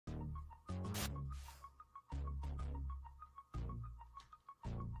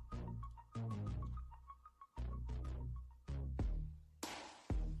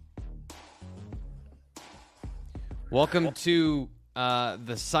Welcome to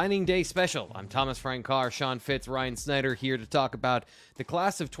the signing day special. I'm Thomas Frank Carr, Sean Fitz, Ryan Snyder here to talk about the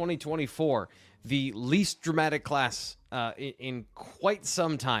class of 2024, the least dramatic class in quite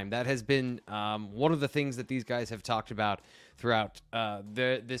some time. That has been one of the things that these guys have talked about throughout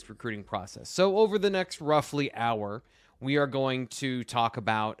this recruiting process. So over the next roughly hour, we are going to talk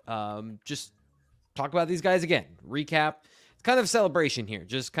about just talk about these guys again, recap. It's kind of a celebration here,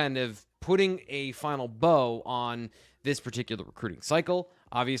 just kind of putting a final bow on this particular recruiting cycle.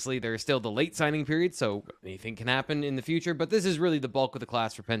 Obviously, there's still the late signing period, so anything can happen in the future, but this is really the bulk of the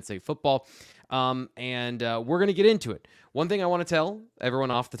class for Penn State football, and we're going to get into it. One thing I want to tell everyone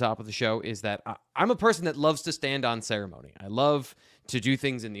off the top of the show is that I'm a person that loves to stand on ceremony. I love to do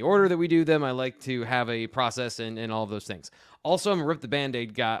things in the order that we do them. I like to have a process and all of those things. Also, I'm a rip the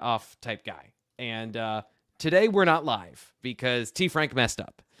Band-Aid guy off type guy, and today we're not live because T. Frank messed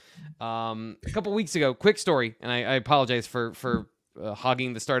up. A couple weeks ago, quick story, and I apologize for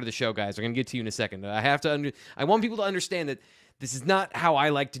hogging the start of the show, guys. We're going to get to you in a second. I want people to understand that this is not how I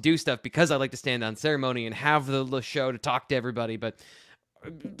like to do stuff because I like to stand on ceremony and have the show to talk to everybody. But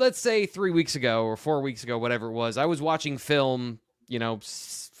let's say 3 weeks ago or 4 weeks ago, whatever it was, I was watching film,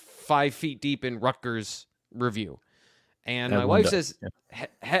 5 feet deep in Rutgers review. And my wife says,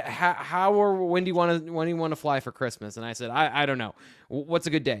 "How or when do you want to fly for Christmas?" And I said, "I don't know. What's a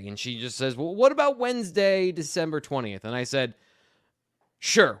good day?" And she just says, "Well, what about Wednesday, December 20th?" And I said,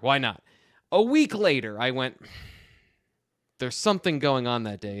 "Sure, why not?" A week later, I went, "There's something going on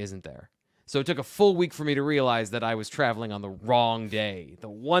that day, isn't there?" So it took a full week for me to realize that I was traveling on the wrong day, the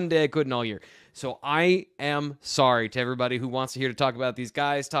one day I couldn't all year. So I am sorry to everybody who wants to hear to talk about these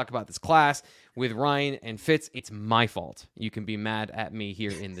guys, talk about this class with Ryan and Fitz. It's my fault. You can be mad at me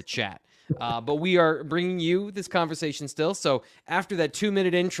here in the chat. But we are bringing you this conversation still. So after that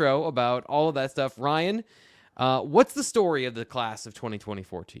 2-minute intro about all of that stuff, Ryan, what's the story of the class of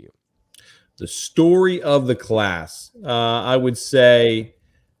 2024 to you? The story of the class, I would say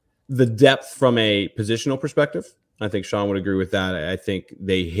the depth from a positional perspective. I think Sean would agree with that. I think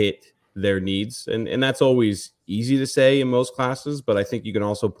they hit their needs, and that's always easy to say in most classes, but I think you can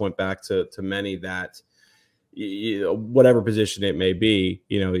also point back to many that, whatever position it may be,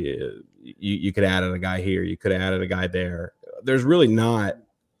 you could add a guy here, you could have added a guy there. There's really not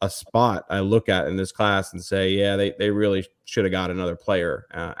a spot I look at in this class and say, yeah, they really should have got another player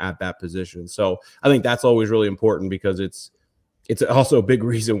at that position. So I think that's always really important because it's also a big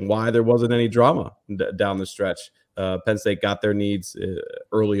reason why there wasn't any drama down the stretch. Penn State got their needs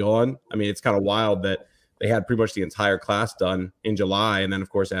early on. I mean, it's kind of wild that they had pretty much the entire class done in July, and then of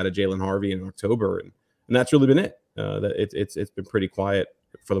course added Jalen Harvey in October, and that's really been it. It's been pretty quiet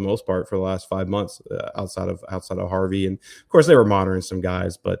for the most part for the last 5 months outside of Harvey, and of course they were monitoring some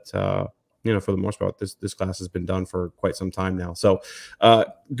guys, but for the most part, this class has been done for quite some time now. So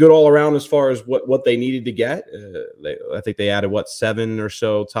good all around as far as what they needed to get. I think they added 7 or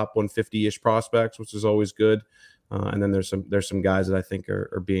so top 150-ish prospects, which is always good. And then there's some guys that I think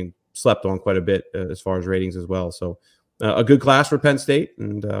are being slept on quite a bit as far as ratings as well. So a good class for Penn State,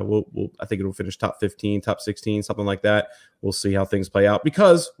 and I think it'll finish top 15, top 16, something like that. We'll see how things play out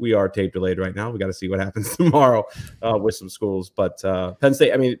because we are tape delayed right now. We got to see what happens tomorrow with some schools. But Penn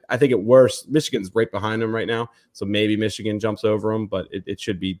State, I mean, I think at worst, Michigan's right behind them right now, so maybe Michigan jumps over them, but it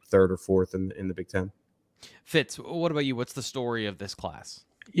should be 3rd or 4th in the Big Ten. Fitz, what about you? What's the story of this class?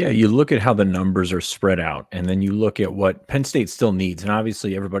 Yeah, you look at how the numbers are spread out, and then you look at what Penn State still needs. And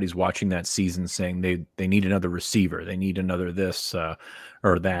obviously everybody's watching that season saying they need another receiver. They need another this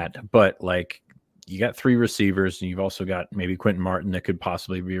or that. But, like, you got 3 receivers, and you've also got maybe Quentin Martin that could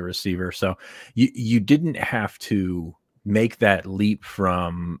possibly be a receiver. So you didn't have to make that leap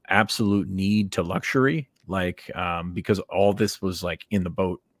from absolute need to luxury, because all this was, in the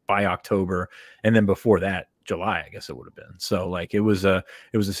boat by October. And then before that, July, I guess it would have been. So it was a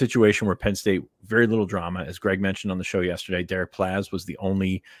situation where Penn State, very little drama. As Greg mentioned on the show yesterday, Derek Plaz was the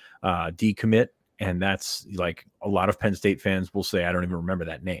only decommit. And that's a lot of Penn State fans will say, I don't even remember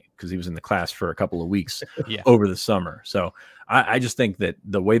that name because he was in the class for a couple of weeks over the summer. So I just think that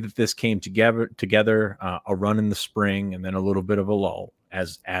the way that this came together, a run in the spring and then a little bit of a lull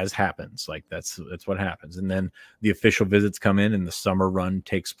as happens, that's what happens. And then the official visits come in and the summer run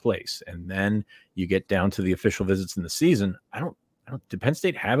takes place. And then you get down to the official visits in the season. Did Penn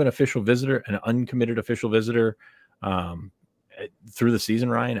State have an official visitor, an uncommitted official visitor through the season,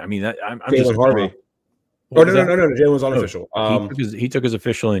 Ryan? I mean, I'm just Harvey. No. Jalen was unofficial. He took his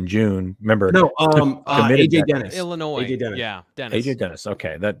official in June. Remember? No, AJ Dennis, Illinois. AJ Dennis. Yeah, Dennis. AJ Dennis.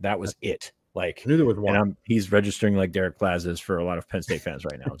 Okay, that was it. I knew there was one. And he's registering like Derek Plaz is for a lot of Penn State fans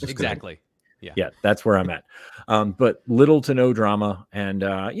right now. Exactly. Yeah, that's where I'm at. But little to no drama, and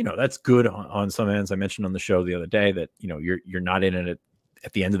that's good on some ends. I mentioned on the show the other day that you're not in it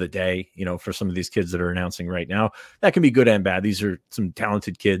at the end of the day. For some of these kids that are announcing right now, that can be good and bad. These are some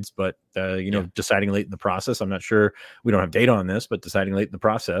talented kids, but deciding late in the process, I'm not sure. We don't have data on this, but deciding late in the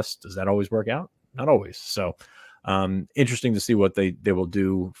process, does that always work out? Not always. So interesting to see what they will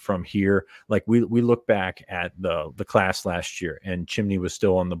do from here. Like we look back at the class last year, and Chimney was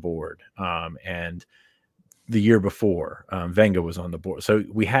still on the board, and the year before Venga was on the board, so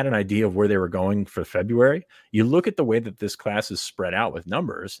we had an idea of where they were going for February. You look at the way that this class is spread out with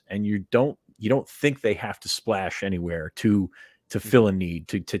numbers, and you don't think they have to splash anywhere to fill a need,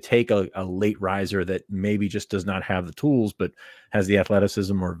 to take a late riser that maybe just does not have the tools but has the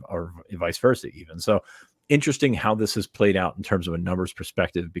athleticism, or vice versa even. So interesting how this has played out in terms of a numbers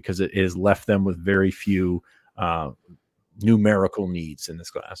perspective, because it has left them with very few numerical needs in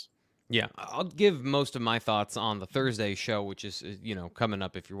this class. Yeah, I'll give most of my thoughts on the Thursday show, which is, coming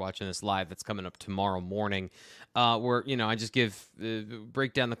up. If you're watching this live, that's coming up tomorrow morning, where, I just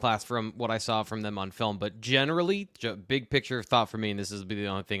break down the class from what I saw from them on film. But generally, big picture thought for me, and this is the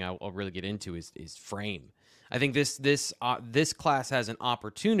only thing I'll really get into, is frame. I think this class has an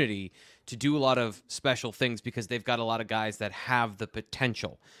opportunity to do a lot of special things because they've got a lot of guys that have the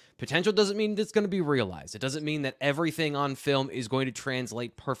potential. Potential doesn't mean it's going to be realized. It doesn't mean that everything on film is going to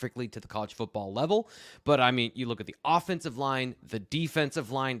translate perfectly to the college football level. But, I mean, you look at the offensive line, the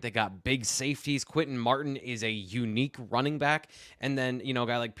defensive line, they got big safeties. Quentin Martin is a unique running back. And then, a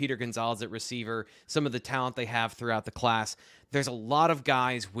guy like Peter Gonzalez at receiver, some of the talent they have throughout the class. There's a lot of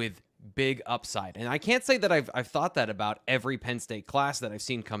guys with big upside. And I can't say that I've thought that about every Penn State class that I've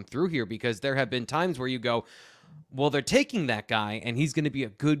seen come through here, because there have been times where you go, well, they're taking that guy and he's going to be a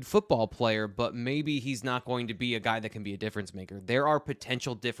good football player, but maybe he's not going to be a guy that can be a difference maker. There are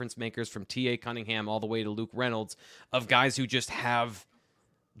potential difference makers from T.A. Cunningham all the way to Luke Reynolds, of guys who just have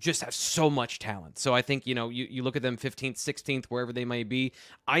so much talent. So I think, you look at them 15th, 16th, wherever they may be.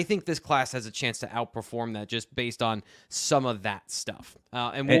 I think this class has a chance to outperform that just based on some of that stuff.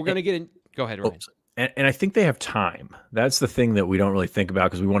 And we're going to get in. Go ahead, Ryan. And I think they have time. That's the thing that we don't really think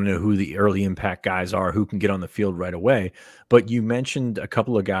about, because we want to know who the early impact guys are, who can get on the field right away. But you mentioned a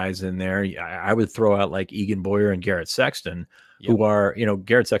couple of guys in there. I would throw out like Egan Boyer and Garrett Sexton, who are,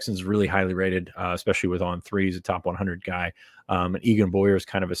 Garrett Sexton's really highly rated, especially with on threes, a top 100 guy. And Egan Boyer is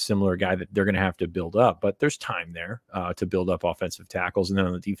kind of a similar guy that they're going to have to build up, but there's time there to build up offensive tackles. And then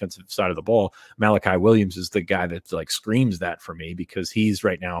on the defensive side of the ball, Malachi Williams is the guy that like screams that for me, because he's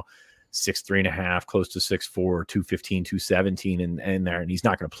right now 6'3.5", close to 6'4", 215, 217 in there. And he's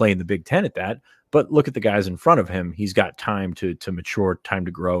not going to play in the Big Ten at that. But look at the guys in front of him. He's got time to mature, time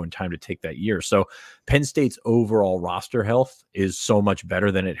to grow, and time to take that year. So Penn State's overall roster health is so much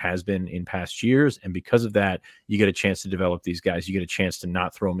better than it has been in past years. And because of that, you get a chance to develop these guys. You get a chance to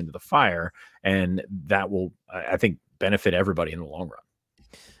not throw them into the fire. And that will, I think, benefit everybody in the long run.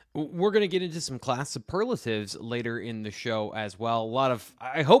 We're going to get into some class superlatives later in the show as well. A lot of,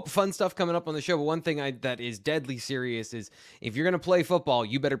 I hope, fun stuff coming up on the show. But one thing that is deadly serious is if you're going to play football,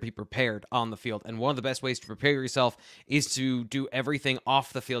 you better be prepared on the field. And one of the best ways to prepare yourself is to do everything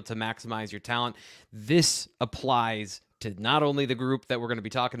off the field to maximize your talent. This applies to not only the group that we're going to be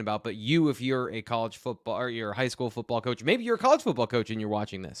talking about, but you, if you're a college football or you're a high school football coach. Maybe you're a college football coach and you're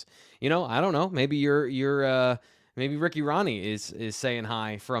watching this. I don't know. Maybe maybe Ricky Ronnie is saying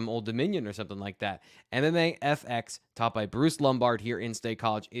hi from Old Dominion or something like that. MMAFx, taught by Bruce Lombard here in State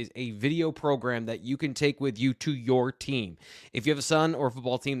College, is a video program that you can take with you to your team. If you have a son or a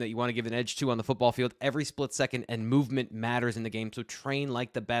football team that you want to give an edge to on the football field, every split second and movement matters in the game. So train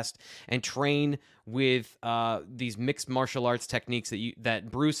like the best and train with these mixed martial arts techniques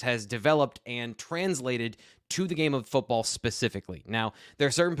that Bruce has developed and translated to the game of football specifically. Now, there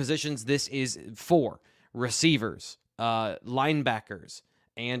are certain positions this is for. Receivers, linebackers,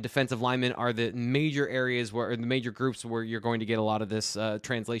 and defensive linemen are the major areas or the major groups where you're going to get a lot of this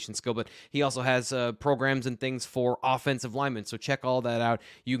translation skill. But he also has programs and things for offensive linemen. So check all that out.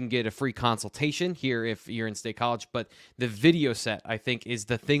 You can get a free consultation here if you're in State College. But the video set, I think, is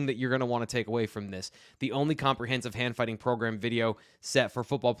the thing that you're going to want to take away from this. The only comprehensive hand fighting program video set for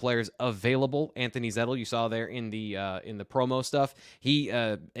football players available. Anthony Zettel, you saw there in the promo stuff. He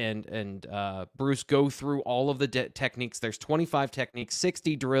and Bruce go through all of the techniques. There's 25 techniques,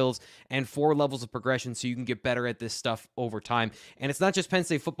 60 drills, and 4 levels of progression, so you can get better at this stuff over time. And it's not just Penn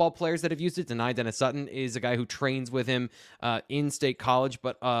State football players that have used it. Denai Dennis Sutton is a guy who trains with him in State College,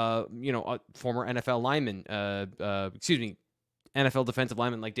 but a former NFL lineman, NFL defensive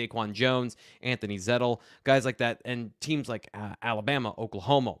linemen like Daquan Jones, Anthony Zettel, guys like that, and teams like Alabama,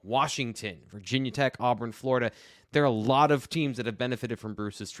 Oklahoma, Washington, Virginia Tech, Auburn, Florida. There are a lot of teams that have benefited from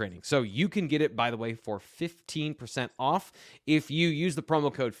Bruce's training. So you can get it, by the way, for 15% off if you use the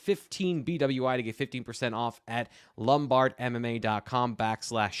promo code 15BWI to get 15% off at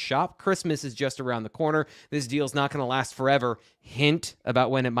LombardMMA.com/shop. Christmas is just around the corner. This deal's not going to last forever. Hint about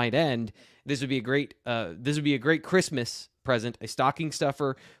when it might end. This would be a great Christmas present, a stocking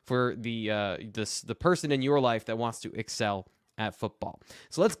stuffer for the person in your life that wants to excel at football.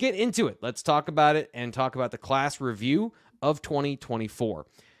 So let's get into it. Let's talk about it and talk about the class review of 2024.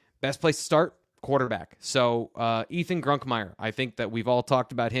 Best place to start, quarterback. So Ethan Grunkmeyer, I think that we've all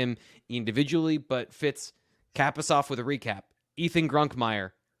talked about him individually, but Fitz, cap us off with a recap. Ethan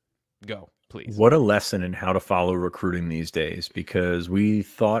Grunkmeyer, go, please. What a lesson in how to follow recruiting these days, because we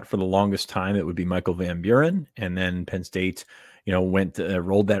thought for the longest time it would be Michael Van Buren, and then Penn State rode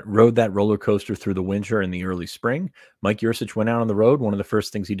that roller coaster through the winter and the early spring. Mike Yurcich went out on the road. One of the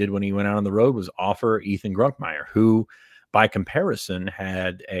first things he did when he went out on the road was offer Ethan Grunkmeyer, who by comparison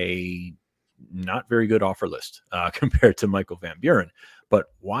had a not very good offer list compared to Michael Van Buren.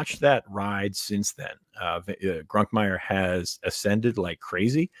 But watch that ride since then. Grunkmeyer has ascended like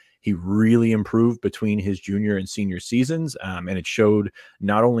crazy. He really improved between his junior and senior seasons, and it showed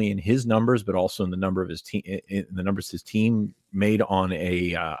not only in his numbers but also in the number of his team, the numbers his team made on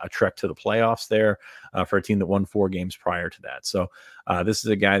a trek to the playoffs there for a team that won 4 games prior to that. So this is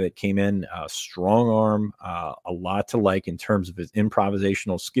a guy that came in strong arm, a lot to like in terms of his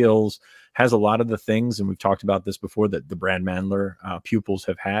improvisational skills. Has a lot of the things, and we've talked about this before, that the Brad Mandler pupils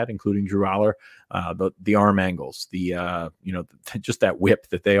have had, including Drew Aller, the arm angles, just that whip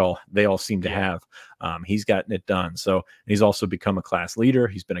that they all seem to have. He's gotten it done. So he's also become a class leader.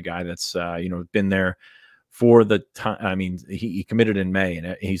 He's been a guy that's been there for the time. I mean, he committed in May,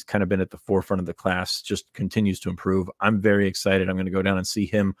 and he's kind of been at the forefront of the class, just continues to improve. I'm very excited. I'm going to go down and see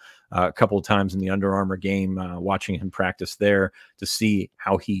him a couple of times in the Under Armour game, watching him practice there to see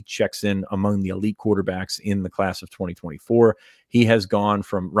how he checks in among the elite quarterbacks in the class of 2024. He has gone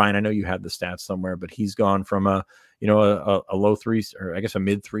from, Ryan, I know you had the stats somewhere, but he's gone from a low 3, or I guess a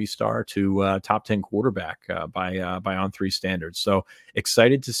mid 3-star to top 10 quarterback by On3 standards. So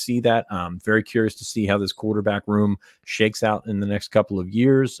excited to see that. Very curious to see how this quarterback room shakes out in the next couple of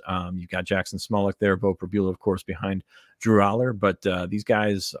years. You've got Jackson Smolik there, Bo Prabula, of course, behind Drew Aller, but these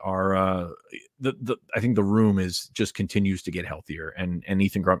guys are, I think the room just continues to get healthier, and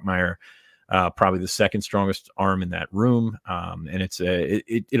Ethan Grunkmeyer, probably the second strongest arm in that room. And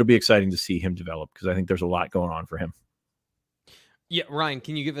it'll be exciting to see him develop, because I think there's a lot going on for him. Yeah, Ryan,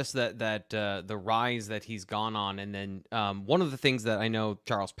 can you give us the rise that he's gone on? And then one of the things that I know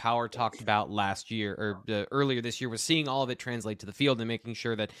Charles Power talked about last year, or earlier this year, was seeing all of it translate to the field and making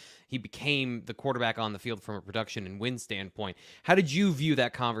sure that he became the quarterback on the field from a production and win standpoint. How did you view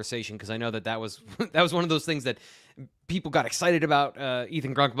that conversation? Because I know that was one of those things that people got excited about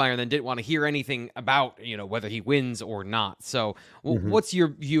Ethan Grunkmeyer and then didn't want to hear anything about whether he wins or not. So what's your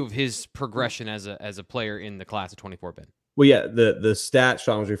view of his progression as a player in the class of 24, Ben? Well, yeah, the stat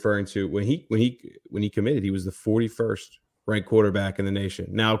Sean was referring to, when he committed, he was the 41st ranked quarterback in the nation.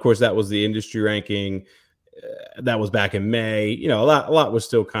 Now, of course, that was the industry ranking. That was back in May. A lot was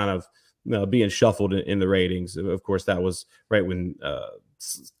still kind of being shuffled in the ratings. Of course, that was right when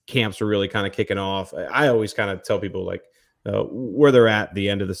camps were really kind of kicking off. I always kind of tell people, like, where they're at the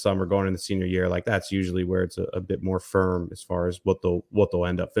end of the summer going into the senior year, like that's usually where it's a bit more firm as far as what they'll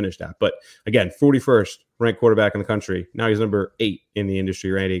end up finished at. But again, 41st ranked quarterback in the country. Now he's number 8 in the industry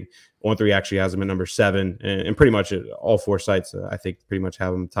rating. On3 actually has him at number 7, and pretty much all 4 sites, I think, pretty much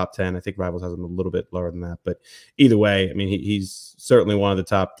have him top 10. I think Rivals has him a little bit lower than that, but either way, I mean, he's certainly one of the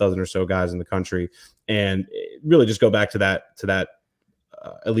top dozen or so guys in the country. And really, just go back to that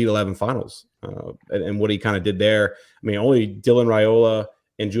Elite 11 finals and what he kind of did there. I mean, only Dylan Raiola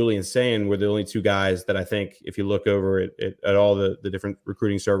and Julian Sayin were the only 2 guys that I think, if you look over at all the different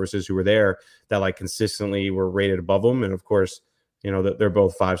recruiting services who were there, that like consistently were rated above them. And of course, they're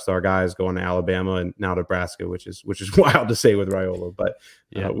both 5-star guys going to Alabama and now Nebraska, which is wild to say with Raiola, but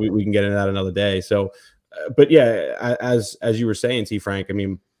yeah, we can get into that another day. So, but yeah, as you were saying, T. Frank, I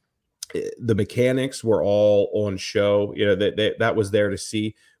mean, the mechanics were all on show. That was there to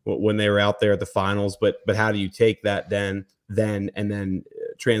see when they were out there at the finals. But how do you take that then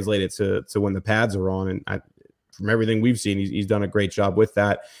translate it to when the pads are on? And from everything we've seen, he's done a great job with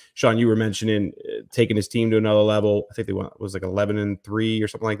that. Sean, you were mentioning taking his team to another level. I think they was like 11-3 or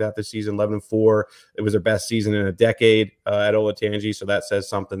something like that this season, 11-4. It was their best season in a decade at Olatanji, so that says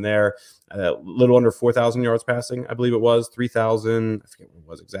something there. A little under 4,000 yards passing, I believe it was 3,000. I forget what it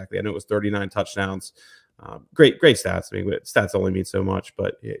was exactly. I know it was 39 touchdowns. Great stats. I mean, stats only mean so much,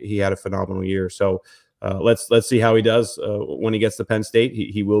 but he had a phenomenal year. So let's see how he does when he gets to Penn State.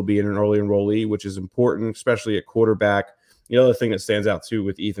 He will be an early enrollee, which is important, especially at quarterback. The other thing that stands out too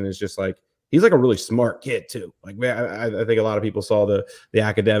with Ethan is just like he's like a really smart kid too. Like, man, I think a lot of people saw the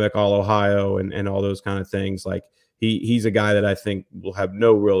academic All Ohio and all those kind of things. Like he's a guy that I think will have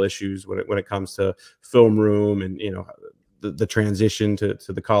no real issues when it comes to film room and the transition to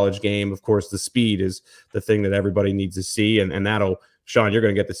the college game. Of course, the speed is the thing that everybody needs to see, and that'll. Sean, you're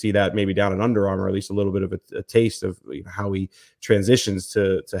going to get to see that maybe down in Under Armour, at least a little bit of a taste of how he transitions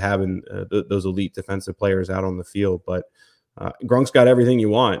to having those elite defensive players out on the field. But Grunk's got everything you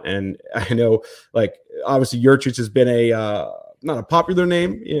want. And I know, like, obviously Yurchich has been not a popular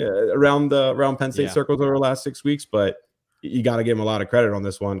name around Penn State circles over the last 6 weeks, but you got to give him a lot of credit on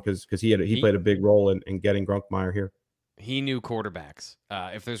this one because he played a big role in getting Grunkmeyer here. He knew quarterbacks.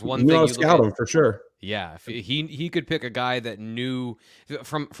 If there's one thing you you scout him for sure. Yeah, if he could pick a guy that knew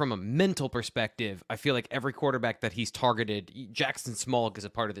from a mental perspective. I feel like every quarterback that he's targeted, Jackson Smolik is a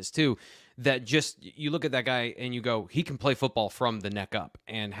part of this too. That just you look at that guy and you go, he can play football from the neck up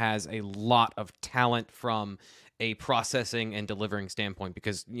and has a lot of talent from a processing and delivering standpoint.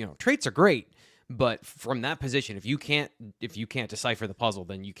 Because traits are great, but from that position, if you can't decipher the puzzle,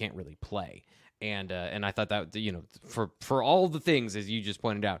 then you can't really play. And I thought that for all the things, as you just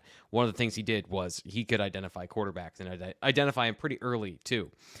pointed out, one of the things he did was he could identify quarterbacks and identify them pretty early too.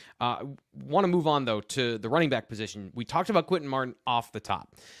 Want to move on though to the running back position. We talked about Quinton Martin off the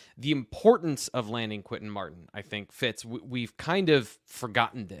top. The importance of landing Quinton Martin, I think, Fitz. We've kind of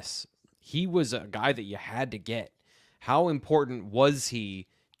forgotten this. He was a guy that you had to get. How important was he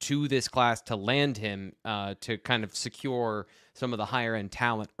to this class to land him to kind of secure some of the higher end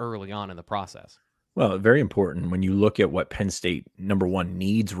talent early on in the process? Well, very important when you look at what Penn State, number one,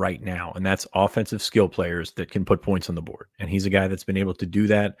 needs right now, and that's offensive skill players that can put points on the board. And he's a guy that's been able to do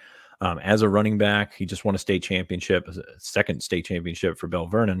that as a running back. He just won a state championship, a second state championship for Bell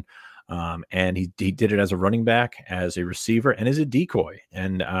Vernon. And he did it as a running back, as a receiver, and as a decoy.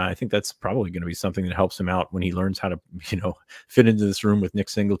 And I think that's probably going to be something that helps him out when he learns how to, fit into this room with Nick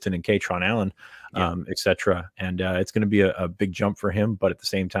Singleton and Katron Allen, et cetera. And it's going to be a big jump for him. But at the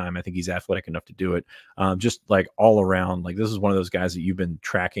same time, I think he's athletic enough to do it. Just like all around, like this is one of those guys that you've been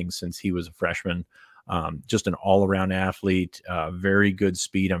tracking since he was a freshman. Just an all-around athlete, very good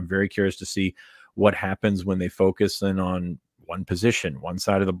speed. I'm very curious to see what happens when they focus in on one position, one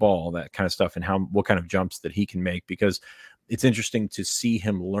side of the ball, that kind of stuff, and what kind of jumps that he can make, because it's interesting to see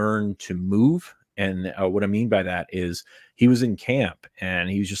him learn to move. And what I mean by that is he was in camp and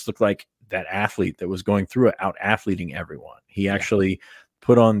he just looked like that athlete that was going through it, out athleting everyone. He actually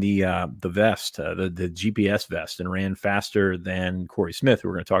put on the vest, the GPS vest, and ran faster than Corey Smith, who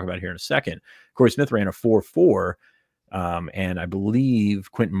we're going to talk about here in a second. Corey Smith ran a 4.4. And I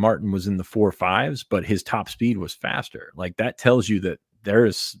believe Quinton Martin was in the 4.5s, but his top speed was faster. Like that tells you that there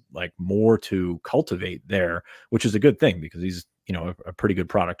is like more to cultivate there, which is a good thing because he's, a pretty good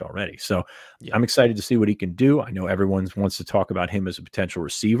product already. So I'm excited to see what he can do. I know everyone wants to talk about him as a potential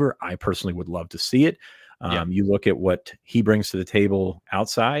receiver. I personally would love to see it. You look at what he brings to the table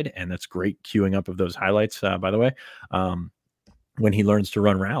outside, and that's great queuing up of those highlights, by the way. When he learns to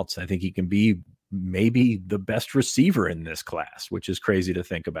run routes, I think he can be maybe the best receiver in this class, which is crazy to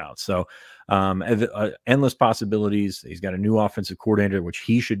think about. So endless possibilities. He's got a new offensive coordinator, which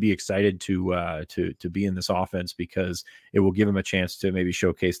he should be excited to be in this offense, because it will give him a chance to maybe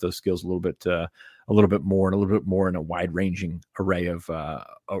showcase those skills a little bit more in a wide ranging array of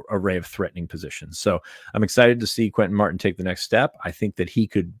threatening positions. So I'm excited to see Quinton Martin take the next step. I think that he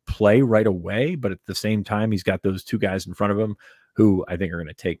could play right away, but at the same time, he's got those two guys in front of him who I think are going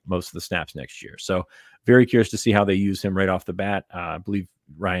to take most of the snaps next year. So very curious to see how they use him right off the bat. I believe,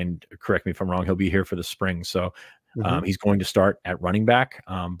 Ryan, correct me if I'm wrong, he'll be here for the spring. So he's going to start at running back,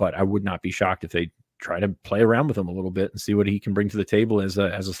 but I would not be shocked if they try to play around with him a little bit and see what he can bring to the table as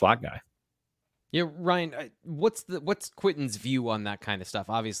a slot guy. Yeah, Ryan, what's Quinton's view on that kind of stuff?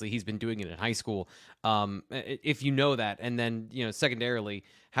 Obviously, he's been doing it in high school. If you know that, and then secondarily,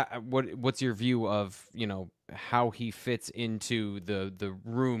 what's your view of how he fits into the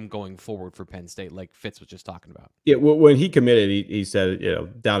room going forward for Penn State, like Fitz was just talking about? Yeah, when he committed, he said,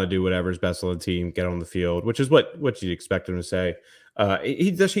 down to do whatever's best on the team, get on the field, which is what you'd expect him to say.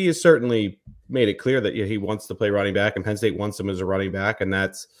 He is certainly made it clear that he wants to play running back, and Penn State wants him as a running back, and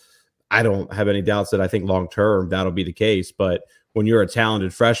I don't have any doubts that I think long term that'll be the case. But when you're a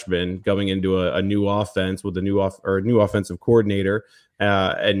talented freshman going into a new offense with a new offensive coordinator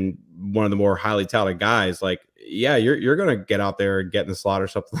and one of the more highly talented guys, like, yeah, you're going to get out there and get in the slot or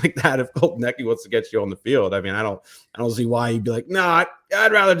something like that if Colton Necky wants to get you on the field. I mean, I don't see why you'd be like, no,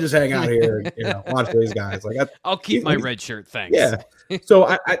 I'd rather just hang out here and watch these guys. Like, I'll keep my red shirt, thanks. Yeah.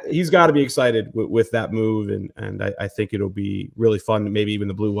 So he's got to be excited with that move, and I think it'll be really fun. Maybe even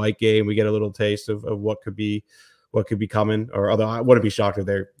the blue-white game, we get a little taste of what could be coming. Or although I wouldn't be shocked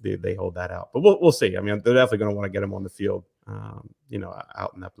if they hold that out, but we'll see. I mean, they're definitely going to want to get him on the field,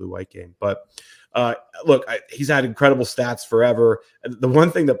 out in that blue-white game. But look, he's had incredible stats forever. The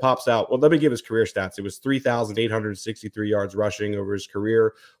one thing that pops out, well, let me give his career stats. It was 3,863 yards rushing over his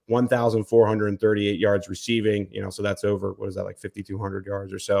career, 1,438 yards receiving. So that's over, what is that, like 5,200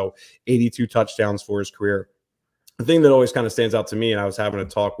 yards or so, 82 touchdowns for his career. The thing that always kind of stands out to me, and I was having a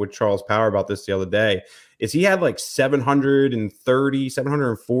talk with Charles Power about this the other day, is he had like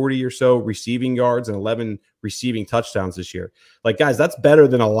 740 or so receiving yards and 11 receiving touchdowns this year. Like, guys, that's better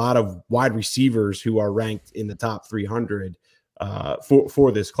than a lot of wide receivers who are ranked in the top 300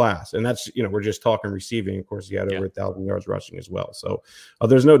 for this class. And that's, we're just talking receiving. Of course, he had over 1,000 yards rushing as well. So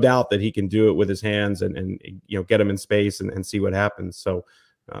there's no doubt that he can do it with his hands and get him in space and see what happens. So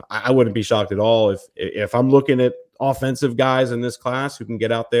I wouldn't be shocked at all if I'm looking at offensive guys in this class who can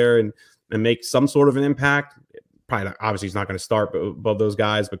get out there and make some sort of an impact. Probably not, obviously he's not going to start above those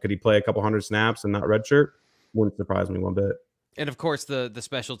guys, but could he play a couple hundred snaps and not redshirt? Wouldn't surprise me one bit. And of course, the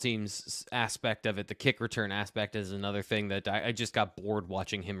special teams aspect of it, the kick return aspect, is another thing that I just got bored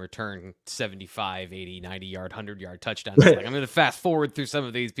watching him return 75, 80, 90 yard, 100-yard touchdowns. Like, I'm going to fast forward through some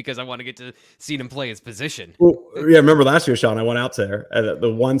of these because I want to get to see him play his position. Well, yeah, remember last year, Sean, I went out there. And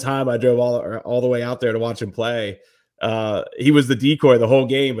the one time I drove all the way out there to watch him play, he was the decoy the whole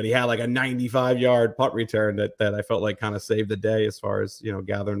game, but he had like a 95-yard punt return that I felt like kind of saved the day as far as,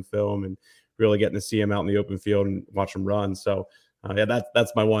 gathering film and really getting to see him out in the open field and watch him run. So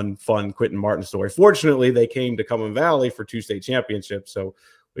that's my one fun Quentin Martin story. Fortunately, they came to Cumberland Valley for 2 state championships, so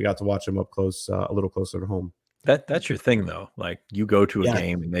we got to watch him up close, a little closer to home. That's your thing, though. Like, you go to a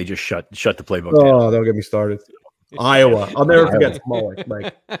game and they just shut the playbook down. Oh, don't get me started. Iowa. I'll never forget Smolik.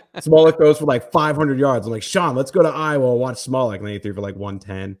 Like, Smolik throws for like 500 yards. I'm like, Sean, let's go to Iowa and watch Smolik. And they threw for like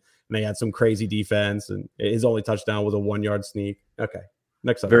 110. And they had some crazy defense, and his only touchdown was a 1-yard sneak. Okay.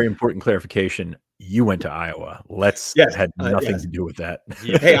 Next up. Very important clarification. You went to Iowa. Had nothing to do with that.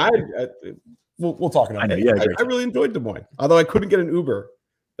 Yeah. Hey, we'll talk about that. I really enjoyed Des Moines, although I couldn't get an Uber.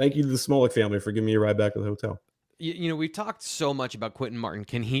 Thank you to the Smolik family for giving me a ride back to the hotel. We've talked so much about Quentin Martin.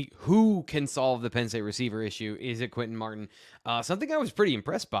 Who can solve the Penn State receiver issue? Is it Quentin Martin? Something I was pretty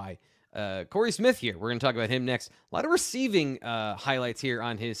impressed by. Corey Smith here. We're going to talk about him next. A lot of receiving highlights here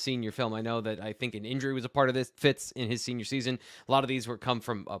on his senior film. I know that I think an injury was a part of this, fits in his senior season. A lot of these come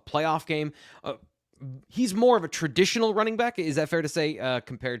from a playoff game. He's more of a traditional running back. Is that fair to say,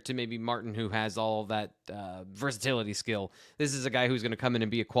 compared to maybe Martin, who has all that versatility skill? This is a guy who's going to come in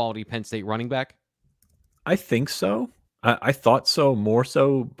and be a quality Penn State running back? I think so. I thought so, more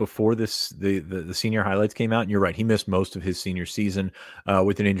so before the senior highlights came out. And you're right, he missed most of his senior season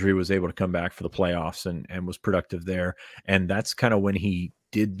with an injury, was able to come back for the playoffs and was productive there. And that's kind of when he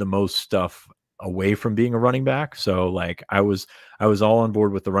did the most stuff away from being a running back. So like I was all on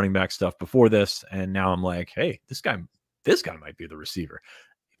board with the running back stuff before this, and now I'm like, hey, this guy might be the receiver.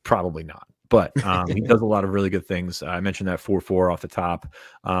 Probably not, but he does a lot of really good things. I mentioned that 4.4 off the top.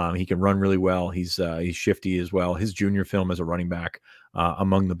 He can run really well. He's shifty as well. His junior film as a running back,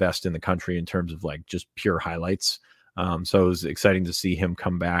 among the best in the country in terms of like just pure highlights. So it was exciting to see him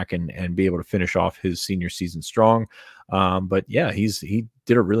come back and be able to finish off his senior season strong. But yeah, he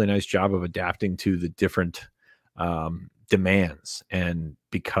did a really nice job of adapting to the different demands. And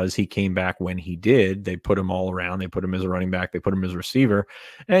because he came back when he did, they put him all around. They put him as a running back. They put him as a receiver,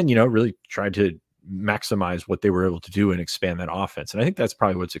 and really tried to maximize what they were able to do and expand that offense. And I think that's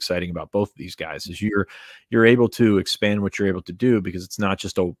probably what's exciting about both of these guys is you're able to expand what you're able to do, because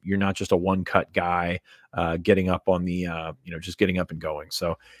you're not just a one cut guy getting up on the just getting up and going.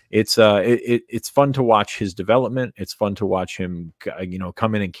 So it's fun to watch his development. It's fun to watch him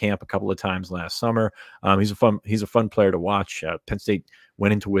come in and camp a couple of times last summer. He's a fun player to watch. Penn State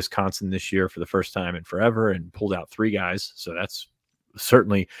went into Wisconsin this year for the first time in forever and pulled out 3 guys. So that's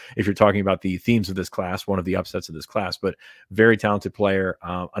certainly, if you're talking about the themes of this class, one of the upsets of this class, but very talented player,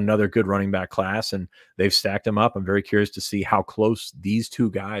 another good running back class, and they've stacked him up. I'm very curious to see how close these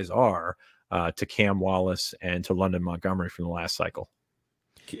 2 guys are to Cam Wallace and to London Montgomery from the last cycle.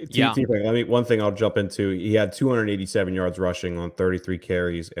 Yeah. One thing I'll jump into. He had 287 yards rushing on 33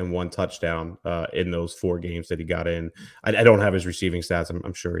 carries and 1 touchdown in those 4 games that he got in. I don't have his receiving stats.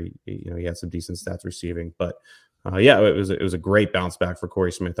 I'm sure he had some decent stats receiving, but yeah, it was a great bounce back for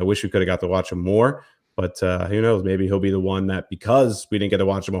Corey Smith. I wish we could have got to watch him more, but who knows? Maybe he'll be the one that, because we didn't get to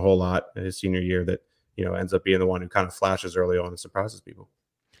watch him a whole lot in his senior year, that ends up being the one who kind of flashes early on and surprises people.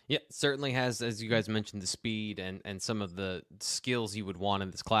 Yeah, certainly has, as you guys mentioned, the speed and some of the skills you would want in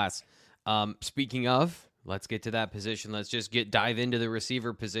this class. Speaking of, let's get to that position. Let's just dive into the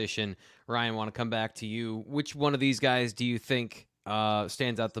receiver position. Ryan, want to come back to you. Which one of these guys do you think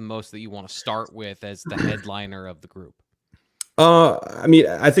stands out the most that you want to start with as the headliner of the group?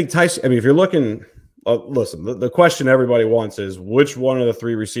 I think Tyson. If you're looking, listen, the question everybody wants is which one of the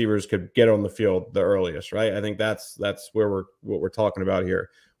 3 receivers could get on the field the earliest, right? I think that's what we're talking about here.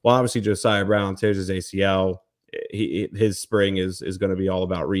 Well, obviously Josiah Brown tears his ACL. His spring is going to be all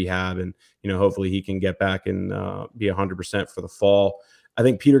about rehab, and hopefully he can get back and be 100% for the fall. I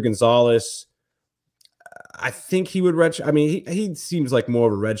think Peter Gonzalez, I think he would redshirt. I mean, he seems like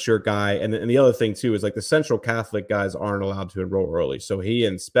more of a redshirt guy, and the other thing too is like the Central Catholic guys aren't allowed to enroll early, so he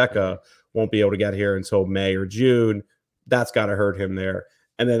and Specca won't be able to get here until May or June. That's got to hurt him there.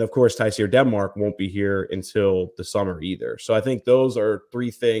 And then, of course, Tyseer Denmark won't be here until the summer either. So I think those are 3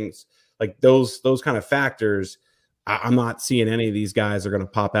 things, like those kind of factors. I'm not seeing any of these guys are going to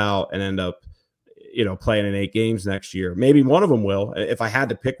pop out and end up, playing in 8 games next year. Maybe one of them will. If I had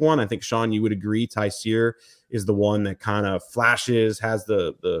to pick one, I think, Sean, you would agree Tyseer is the one that kind of flashes, has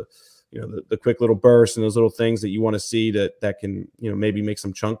the quick little bursts and those little things that you want to see that can, maybe make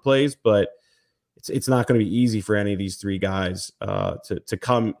some chunk plays. But it's not going to be easy for any of these 3 guys to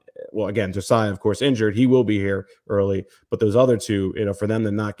come. Well, again, Josiah, of course, injured. He will be here early. But those other 2, for them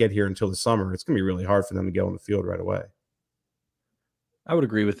to not get here until the summer, it's going to be really hard for them to get on the field right away. I would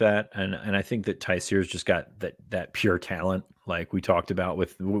agree with that, and I think that Tyseer's just got that pure talent, like we talked about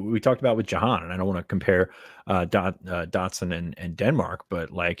with Jahan. And I don't want to compare Dotson and Denmark,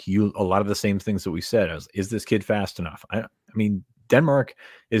 but like a lot of the same things that we said. Is this kid fast enough? I mean, Denmark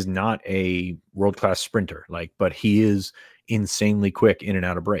is not a world-class sprinter, but he is insanely quick in and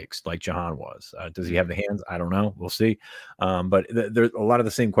out of breaks like Jahan was. Does he have the hands? I don't know. We'll see. But there's a lot of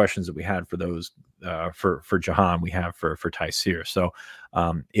the same questions that we had for those for Jahan, we have for Tyseer. So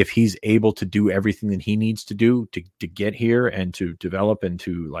if he's able to do everything that he needs to do to get here and to develop and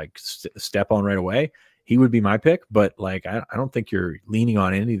to step on right away, he would be my pick. But I don't think you're leaning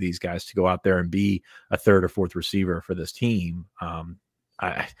on any of these guys to go out there and be a 3rd or 4th receiver for this team.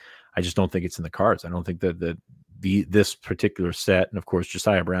 I just don't think it's in the cards. I don't think that this particular set, and of course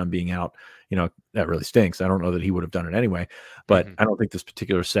Josiah Brown being out, that really stinks. I don't know that he would have done it anyway, but I don't think this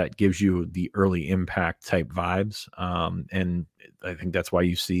particular set gives you the early impact type vibes. And I think that's why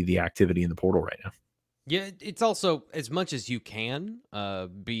you see the activity in the portal right now. Yeah, it's also, as much as you can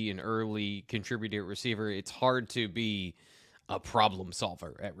be an early contributor receiver, it's hard to be a problem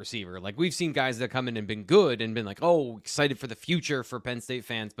solver at receiver. Like, we've seen guys that come in and been good and been like, oh, excited for the future for Penn State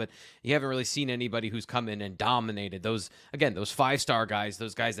fans, but you haven't really seen anybody who's come in and dominated. Those 5-star guys,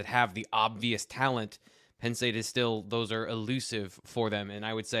 those guys that have the obvious talent, Penn State is still, those are elusive for them. And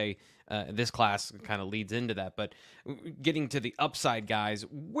I would say this class kind of leads into that. But getting to the upside guys,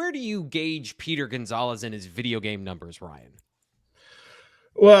 where do you gauge Peter Gonzalez and his video game numbers, Ryan?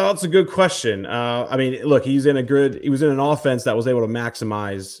 Well, that's a good question. I mean, look, he was in an offense that was able to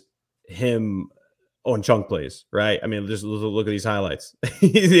maximize him on chunk plays, right? I mean, just look at these highlights.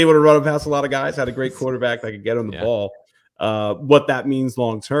 He's able to run and pass a lot of guys, had a great quarterback that could get him the ball. What that means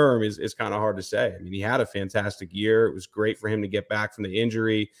long-term is kind of hard to say. I mean, he had a fantastic year. It was great for him to get back from the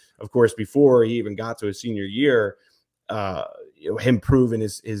injury. Of course, before he even got to his senior year, him proving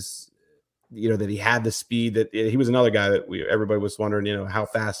his that he had the speed, that he was another guy that everybody was wondering, how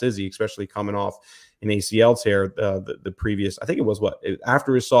fast is he, especially coming off an ACL tear the previous, I think it was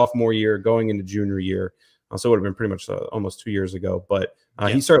after his sophomore year going into junior year. So it would have been pretty much almost 2 years ago, but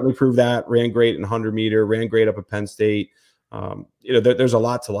he certainly proved that. Ran great in 100-meter, ran great up at Penn State. There's a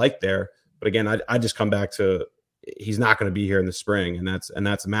lot to like there, but again, I just come back to, he's not going to be here in the spring, and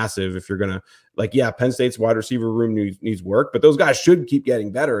that's massive. If you're going to Penn State's wide receiver room needs work, but those guys should keep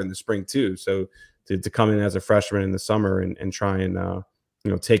getting better in the spring too. So to come in as a freshman in the summer and try and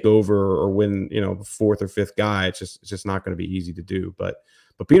take over or win 4th or 5th guy, it's just not going to be easy to do. But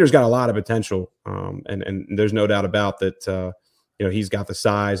Peter's got a lot of potential, and there's no doubt about that. He's got the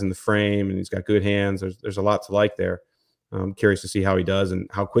size and the frame, and he's got good hands. There's a lot to like there. I'm curious to see how he does and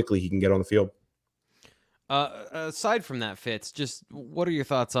how quickly he can get on the field. Aside from that, Fitz, just what are your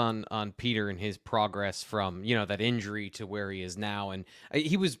thoughts on Peter and his progress from, you know, that injury to where he is now? And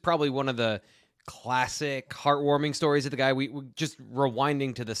he was probably one of the classic heartwarming stories of the guy. We just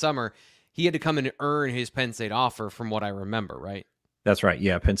rewinding to the summer, he had to come and earn his Penn State offer from what I remember, right? That's right.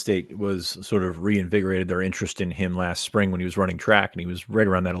 Yeah, Penn State was sort of reinvigorated their interest in him last spring when he was running track, and he was right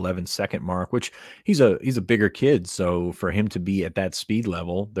around that 11-second mark, which he's a bigger kid. So for him to be at that speed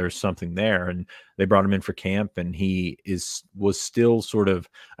level, there's something there. And they brought him in for camp, and he was still sort of,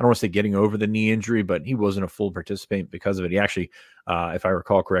 I don't want to say getting over the knee injury, but he wasn't a full participant because of it. He actually, if I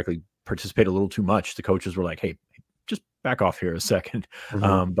recall correctly, participated a little too much. The coaches were like, hey, just back off here a second.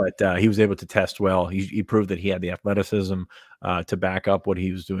 But he was able to test well. He proved that he had the athleticism to back up what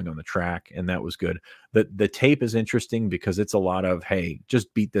he was doing on the track, and that was good. The tape is interesting because it's a lot of, hey,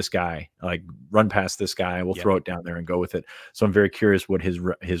 just beat this guy, like run past this guy, we'll throw it down there and go with it. So I'm very curious what his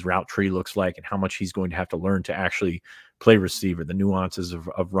route tree looks like and how much he's going to have to learn to actually play receiver, the nuances of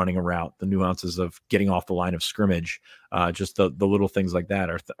running a route, the nuances of getting off the line of scrimmage, just the little things like that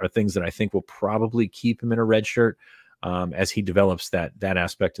are things that I think will probably keep him in a red shirt as he develops that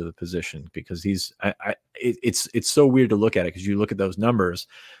aspect of the position, because it's so weird to look at it, because you look at those numbers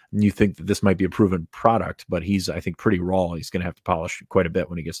and you think that this might be a proven product, but he's, I think, pretty raw. He's going to have to polish quite a bit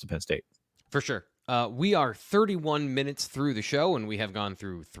when he gets to Penn State. For sure. We are 31 minutes through the show, and we have gone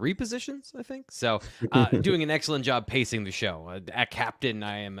through 3 positions, I think. So doing an excellent job pacing the show. At captain,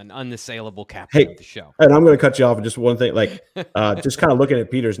 I am an unassailable captain of the show. And I'm going to cut you off with just one thing. Like, just kind of looking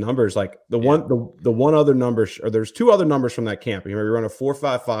at Peter's numbers, like the one other number, or there's 2 other numbers from that camp. You remember, we ran a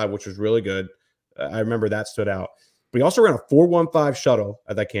 4.55, which was really good. I remember that stood out. But he also ran a 4.15 shuttle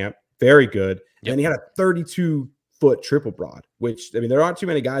at that camp. Very good. And he had a 32-foot triple broad, which, I mean, there aren't too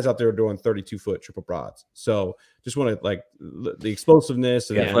many guys out there doing 32-foot triple broads. So just want to, like, the explosiveness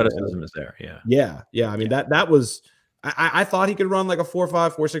and athleticism is there. Yeah. I mean, that was, I thought he could run like a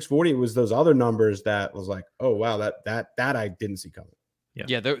 4.5, 4.6 40. It was those other numbers that was like, oh wow, that I didn't see coming.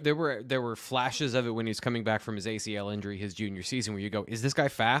 Yeah, there were flashes of it when he was coming back from his ACL injury his junior season, where you go, is this guy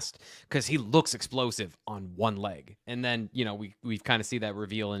fast? Because he looks explosive on one leg. And then, you know, we kind of see that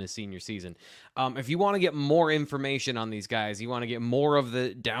reveal in his senior season. If you want to get more information on these guys, you want to get more of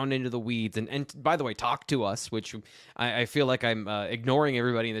the down into the weeds, and by the way, talk to us, which I feel like I'm ignoring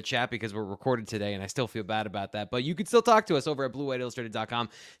everybody in the chat because we're recorded today, and I still feel bad about that. But you can still talk to us over at BlueWhiteIllustrated.com.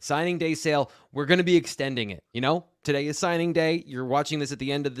 Signing day sale, we're going to be extending it, you know? Today is signing day. You're watching this at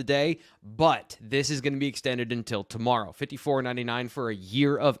the end of the day, but this is going to be extended until tomorrow. $54.99 for a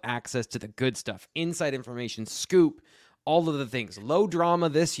year of access to the good stuff, inside information, scoop, all of the things. Low drama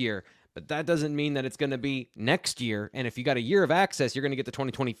this year, but that doesn't mean that it's going to be next year. And if you got a year of access, you're going to get the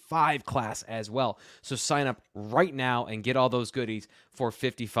 2025 class as well. So sign up right now and get all those goodies for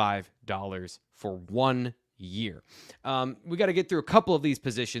 $55 for 1 year. We got to get through a couple of these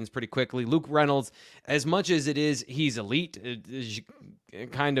positions pretty quickly. Luke Reynolds, as much as he's elite,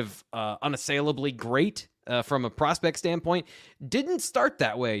 kind of unassailably great from a prospect standpoint, didn't start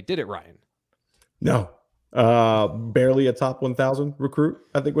that way, did it, Ryan? No. Barely a top 1,000 recruit.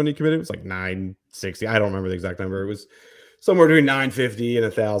 I think when he committed, it was like 960. I don't remember the exact number. It was somewhere between 950 and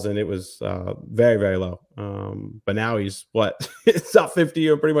 1,000. It was very, very low. But now he's it's top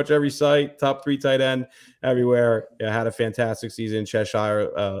 50 on pretty much every site, top 3 tight end everywhere. Yeah, had a fantastic season. Cheshire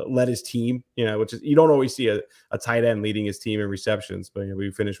led his team, you know, which is, you don't always see a tight end leading his team in receptions, but, you know,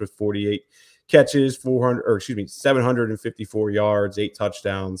 we finished with 48 catches, 754 yards, 8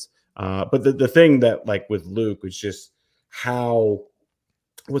 touchdowns. But the thing that, like, with Luke was just how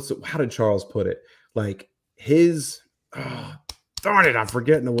did Charles put it? Like, his, darn it, I'm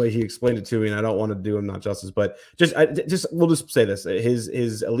forgetting the way he explained it to me, and I don't want to do him not justice, but we'll just say this.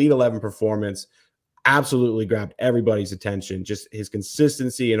 His Elite 11 performance absolutely grabbed everybody's attention. Just his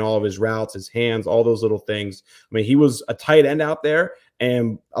consistency in all of his routes, his hands, all those little things. I mean, he was a tight end out there,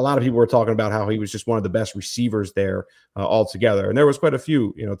 and a lot of people were talking about how he was just one of the best receivers there altogether. And there was quite a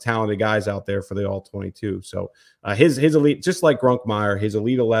few, you know, talented guys out there for the All-22. So his elite, just like Grunkmeyer, his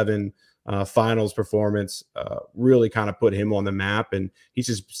Elite 11 finals performance really kind of put him on the map, and he's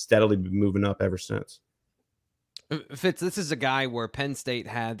just steadily been moving up ever since. Fitz, this is a guy where Penn State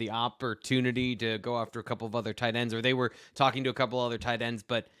had the opportunity to go after a couple of other tight ends, or they were talking to a couple other tight ends,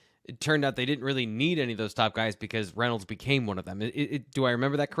 but it turned out they didn't really need any of those top guys because Reynolds became one of them. Do I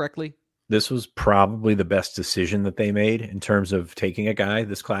remember that correctly? This was probably the best decision that they made in terms of taking a guy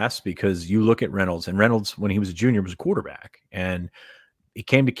this class, because you look at Reynolds, and Reynolds, when he was a junior, was a quarterback, and he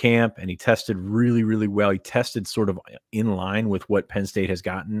came to camp and he tested really, really well. He tested sort of in line with what Penn State has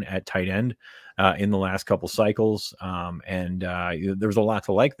gotten at tight end in the last couple cycles. There was a lot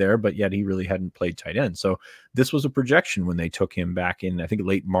to like there, but yet he really hadn't played tight end. So this was a projection when they took him back in, I think,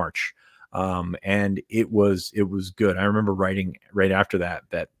 late March. And it was good. I remember writing right after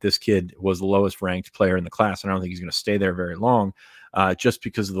that this kid was the lowest ranked player in the class. And I don't think he's going to stay there very long, just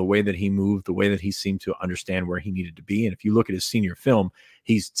because of the way that he moved, the way that he seemed to understand where he needed to be. And if you look at his senior film,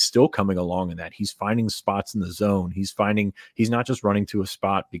 he's still coming along in that. He's finding spots in the zone. He's not just running to a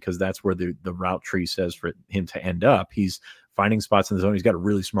spot because that's where the route tree says for him to end up. He's finding spots in the zone. He's got a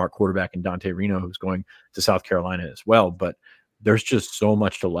really smart quarterback in Dante Reno, who's going to South Carolina as well. But there's just so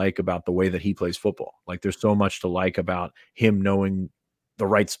much to like about the way that he plays football. Like, there's so much to like about him knowing the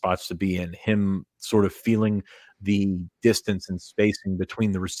right spots to be in, him sort of feeling the distance and spacing between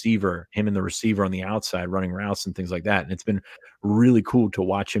him and the receiver on the outside, running routes and things like that. And it's been really cool to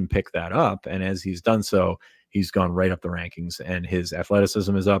watch him pick that up. And as he's done so, he's gone right up the rankings, and his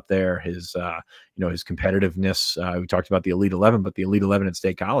athleticism is up there. His, his competitiveness. We talked about the Elite 11, but the Elite 11 at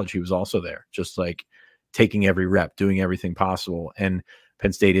State College, he was also there, just like taking every rep, doing everything possible. And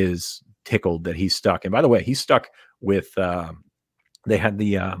Penn State is tickled that he's stuck. And by the way, he's stuck with, they had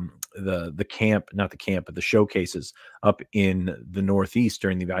the camp, not the camp, but the showcases up in the Northeast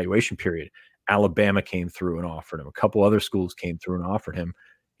during the evaluation period. Alabama came through and offered him. A couple other schools came through and offered him.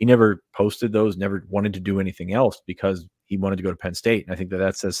 He never posted those, never wanted to do anything else because he wanted to go to Penn State. And I think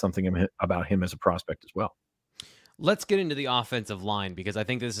that says something about him as a prospect as well. Let's get into the offensive line, because I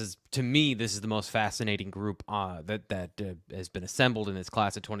think this is the most fascinating group that has been assembled in this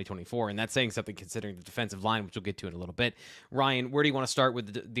class of 2024, and that's saying something considering the defensive line, which we'll get to in a little bit. Ryan, where do you want to start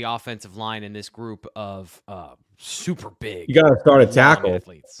with the offensive line in this group of super big? You got to start a tackle.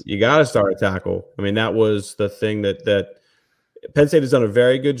 Athletes. You got to start a tackle. I mean, that was the thing that Penn State has done a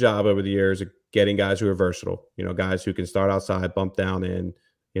very good job over the years of getting guys who are versatile. Guys who can start outside, bump down in.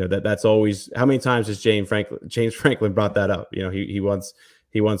 That's always, how many times has James Franklin brought that up? He wants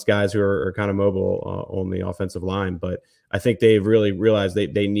guys who are kind of mobile on the offensive line. But I think they've really realized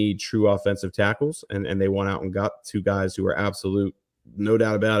they need true offensive tackles, and they went out and got two guys who are absolute, no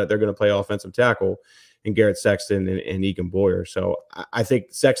doubt about it, they're going to play offensive tackle, and Garrett Sexton and Egan Boyer. So I think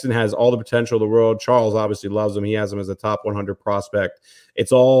Sexton has all the potential of the world. Charles obviously loves him. He has him as a top 100 prospect.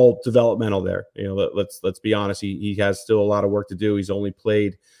 It's all developmental there. Let's be honest. He has still a lot of work to do. He's only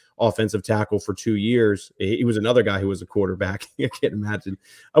played offensive tackle for 2 years. He was another guy who was a quarterback. I can't imagine.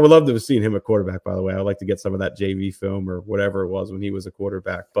 I would love to have seen him a quarterback, by the way. I would like to get some of that JV film or whatever it was when he was a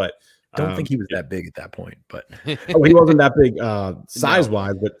quarterback. But I don't think he was that big at that point, but he wasn't that big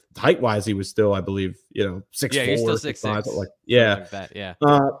size-wise, but height-wise, he was still, I believe, 6'4". Yeah, he's still 6'6". Like, yeah. Like that, yeah.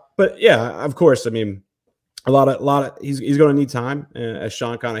 But yeah, of course, I mean, a lot of he's going to need time, as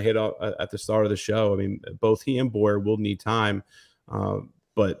Sean kind of hit up at the start of the show. I mean, both he and Boyer will need time.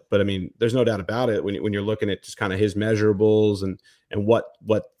 But I mean, there's no doubt about it when you're looking at just kind of his measurables and what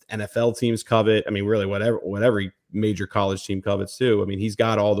NFL teams covet. I mean, really what every major college team covets too. I mean, he's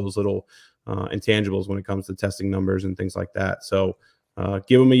got all those little intangibles when it comes to testing numbers and things like that. So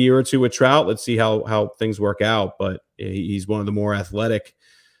give him a year or two with Trout. Let's see how things work out. But he's one of the more athletic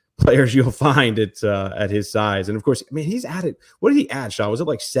players you'll find at his size. And of course, I mean, he's added, what did he add, Sean? Was it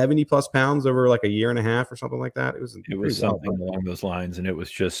like 70+ pounds over like a year and a half or something like that? It was something along those lines. And it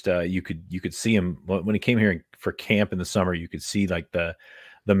was just, you could see him when he came here for camp in the summer. You could see like the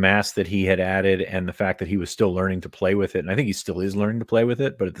mass that he had added and the fact that he was still learning to play with it. And I think he still is learning to play with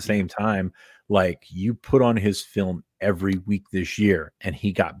it. But at the same time, like, you put on his film every week this year and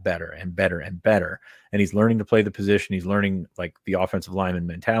he got better and better and better. And he's learning to play the position. He's learning like the offensive lineman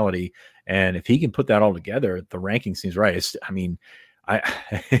mentality. And if he can put that all together, the ranking seems right. I mean,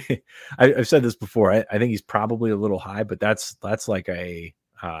 I've said this before. I think he's probably a little high, but that's like a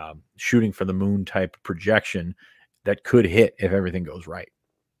shooting for the moon type projection that could hit if everything goes right.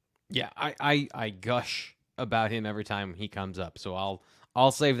 Yeah, I gush about him every time he comes up, so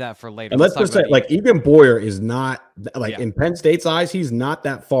I'll save that for later. And let's just say, like, even Boyer is not like, in Penn State's eyes, he's not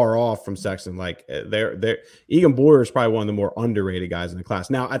that far off from Sexton. Like, Egan Boyer is probably one of the more underrated guys in the class.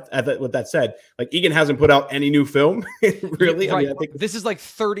 Now, with that said, like, Egan hasn't put out any new film, really. Right. I mean, I think this is like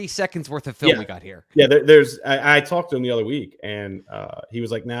 30 seconds worth of film we got here. Yeah, I talked to him the other week, and he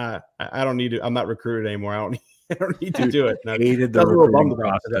was like, "Nah, I don't need to. I'm not recruited anymore. I don't need to do it." He hated the recruiting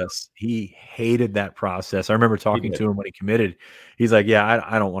process. He hated that process. I remember talking to him when he committed. He's like, "Yeah,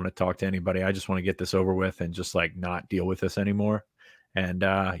 I don't want to talk to anybody. I just want to get this over with and just like not deal with this anymore." And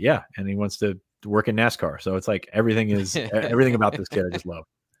and he wants to work in NASCAR. So it's like everything about this kid I just love.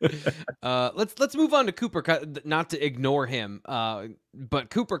 Let's move on to Cooper. Not to ignore him, but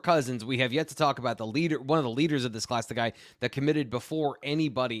Cooper Cousins. We have yet to talk about the leader, one of the leaders of this class, the guy that committed before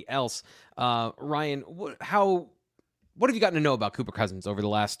anybody else. Ryan, what have you gotten to know about Cooper Cousins over the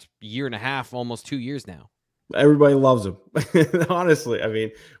last year and a half, almost 2 years now? Everybody loves him. Honestly, I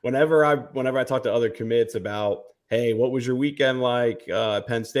mean, whenever I talk to other commits about, hey, what was your weekend like at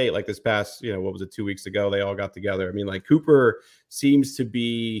Penn State? Like this past, what was it, 2 weeks ago? They all got together. I mean, like Cooper seems to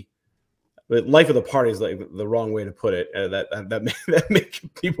be life of the party is like the wrong way to put it. That make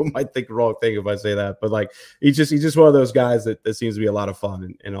people might think the wrong thing if I say that, but like he's just one of those guys that seems to be a lot of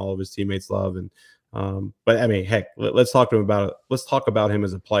fun and all of his teammates love. And but I mean, heck, let's talk to him about it. Let's talk about him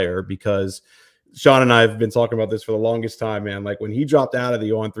as a player, because Sean and I have been talking about this for the longest time, man. Like when he dropped out of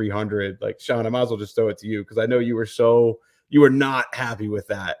the on 300, like Sean, I might as well just throw it to you, because I know you were not happy with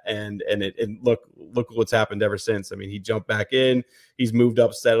that, and look what's happened ever since. I mean, he jumped back in, he's moved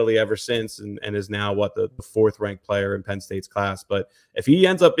up steadily ever since, and is now the 4th ranked player in Penn State's class. But if he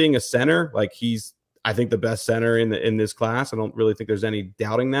ends up being a center, like he's, I think, the best center in this class. I don't really think there's any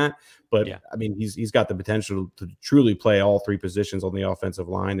doubting that. But yeah, I mean, he's got the potential to truly play all 3 positions on the offensive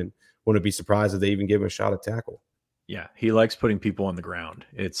line, and wouldn't be surprised if they even give him a shot at tackle. Yeah, he likes putting people on the ground.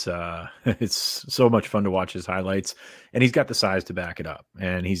 It's so much fun to watch his highlights, and he's got the size to back it up.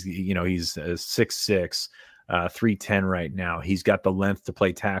 And he's 6'6", 310 right now. He's got the length to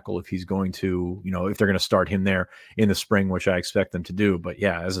play tackle if he's going to, if they're going to start him there in the spring, which I expect them to do. But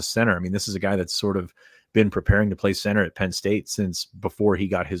yeah, as a center, I mean, this is a guy that's sort of been preparing to play center at Penn State since before he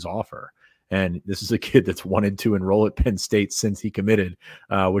got his offer. And this is a kid that's wanted to enroll at Penn State since he committed,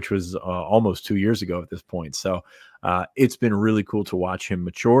 which was almost 2 years ago at this point. So it's been really cool to watch him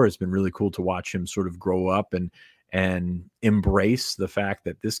mature. It's been really cool to watch him sort of grow up and embrace the fact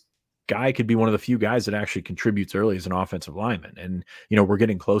that this guy could be one of the few guys that actually contributes early as an offensive lineman. And, we're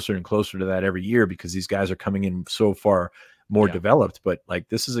getting closer and closer to that every year, because these guys are coming in so far more developed. But like,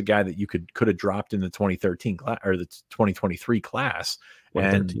 this is a guy that you could have dropped in the 2013 class or the 2023 class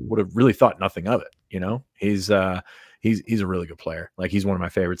and would have really thought nothing of it. He's a really good player. Like, he's one of my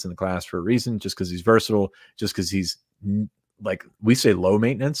favorites in the class for a reason, just because he's versatile, just because he's, like, we say low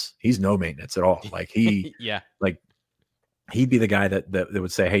maintenance. He's no maintenance at all. Like he, he'd be the guy that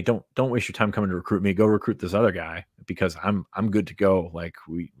would say, hey, don't waste your time coming to recruit me. Go recruit this other guy, because I'm good to go. Like,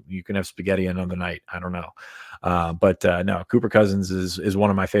 you can have spaghetti another night. I don't know. But no, Cooper Cousins is one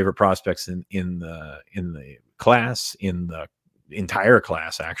of my favorite prospects in the class, in the entire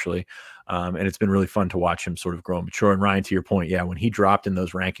class, actually. And it's been really fun to watch him sort of grow and mature. And Ryan, to your point, yeah, when he dropped in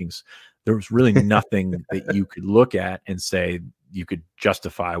those rankings, there was really nothing that you could look at and say you could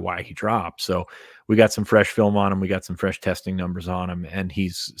justify why he dropped. So we got some fresh film on him. We got some fresh testing numbers on him, and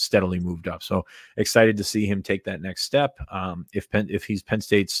he's steadily moved up. So excited to see him take that next step. If he's Penn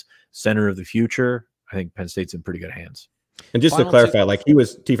State's center of the future, I think Penn State's in pretty good hands. And just to clarify, like, he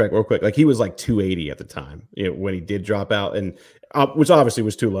was, T-Fac, real quick, like he was like 280 at the time, when he did drop out, and which obviously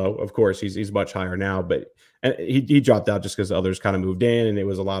was too low. Of course, he's much higher now, but he dropped out just because others kind of moved in, and it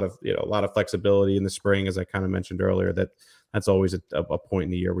was a lot of flexibility in the spring, as I kind of mentioned earlier. That's always a point in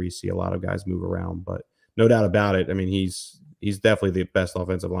the year where you see a lot of guys move around. But no doubt about it, I mean, he's definitely the best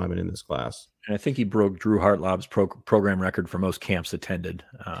offensive lineman in this class. And I think he broke Drew Hartlob's program record for most camps attended.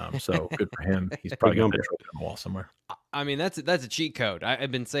 So good for him. He's probably going to put it on the wall somewhere. I mean, that's a cheat code.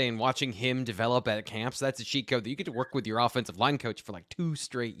 I've been saying, watching him develop at camps, that's a cheat code that you get to work with your offensive line coach for like 2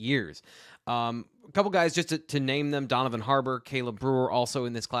 straight years. A couple guys, just to name them: Donovan Harbor, Caleb Brewer, also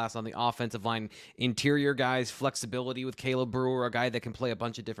in this class on the offensive line. Interior guys, flexibility with Caleb Brewer, a guy that can play a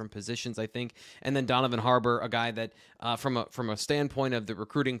bunch of different positions, I think. And then Donovan Harbor, a guy that, from a standpoint of the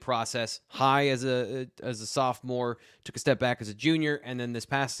recruiting process, high as a sophomore, took a step back as a junior, and then this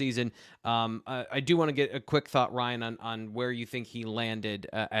past season, I do want to get a quick thought, Ryan, on where you think he landed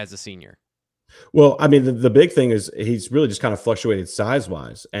as a senior. Well, I mean, the big thing is he's really just kind of fluctuated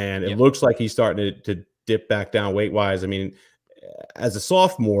size-wise, and it looks like he's starting to dip back down weight-wise. I mean, as a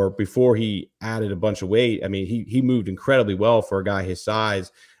sophomore, before he added a bunch of weight, I mean, he moved incredibly well for a guy his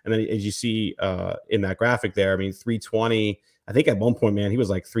size. And then, as you see in that graphic there, I mean, 320. I think at one point, man, he was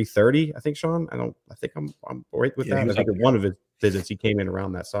like 330. I think, Sean. I think I'm right with that. I think at one of his visits he came in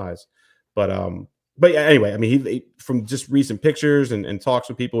around that size, But yeah, anyway, I mean, he from just recent pictures and talks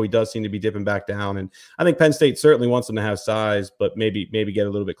with people, he does seem to be dipping back down. And I think Penn State certainly wants him to have size, but maybe get a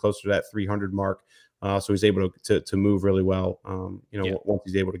little bit closer to that 300 mark, so he's able to move really well. Once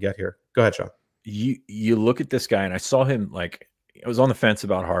he's able to get here. Go ahead, Sean. You look at this guy, and I saw him, like, I was on the fence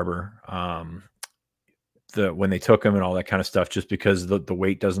about Harbor, when they took him and all that kind of stuff, just because the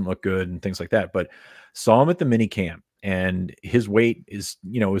weight doesn't look good and things like that. But saw him at the mini camp, and his weight is,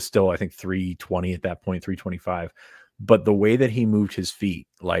 is still, I think, 320 at that point, 325. But the way that he moved his feet,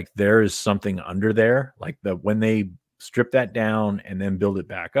 like there is something under there, like when they strip that down and then build it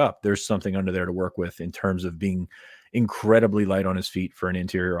back up, there's something under there to work with in terms of being incredibly light on his feet for an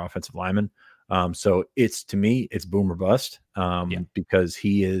interior offensive lineman. So to me, it's boom or bust, because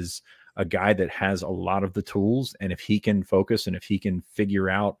he is a guy that has a lot of the tools. And if he can focus and if he can figure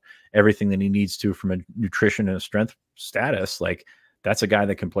out everything that he needs to from a nutrition and a strength status, like that's a guy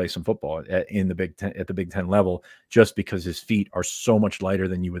that can play some football at the Big Ten level, just because his feet are so much lighter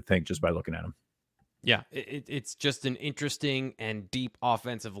than you would think just by looking at him. Yeah, it's just an interesting and deep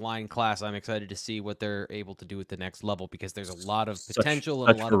offensive line class. I'm excited to see what they're able to do at the next level, because there's a lot of potential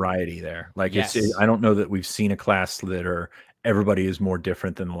and a lot of variety there. Like, yes. I don't know that we've seen a class that everybody is more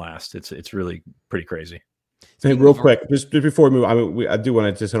different than the last. It's really pretty crazy. Hey, real quick, just before we move, I do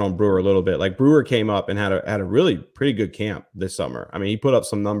want to just hit on Brewer a little bit. Like, Brewer came up and had a really pretty good camp this summer. I mean, he put up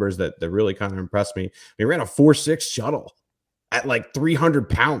some numbers that really kind of impressed me. He ran a 4.6 shuttle at like 300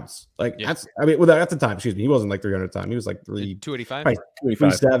 pounds. Like, that's, I mean, at the time, excuse me, he wasn't like 300 time. He was like 285,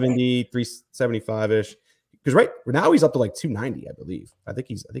 370, 375 ish. Because right now he's up to like 290, I believe. I think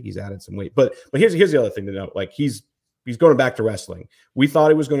he's added some weight. But here's the other thing to note. Like, he's going back to wrestling. We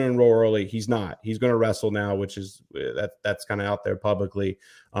thought he was going to enroll early. He's not. He's going to wrestle now, which is that's kind of out there publicly.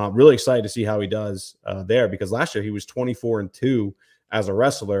 Really excited to see how he does there, because last year he was 24-2 as a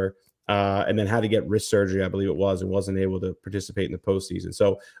wrestler, and then had to get wrist surgery, I believe it was, and wasn't able to participate in the postseason.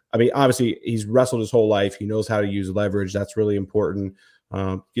 So, I mean, obviously he's wrestled his whole life. He knows how to use leverage. That's really important.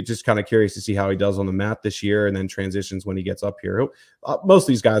 Just kind of curious to see how he does on the mat this year, and then transitions when he gets up here. Most of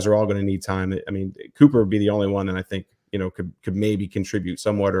these guys are all going to need time. I mean, Cooper would be the only one that I think, could maybe contribute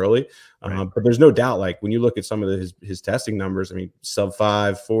somewhat early. Right. But there's no doubt, like when you look at some of his testing numbers, I mean, sub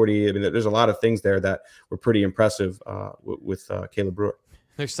 5, 40. I mean, there's a lot of things there that were pretty impressive with Caleb Brewer.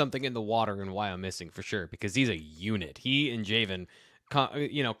 There's something in the water and why I'm missing for sure, because he's a unit. He and Javen,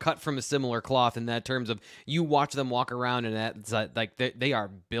 cut from a similar cloth in that terms of, you watch them walk around and that's like they are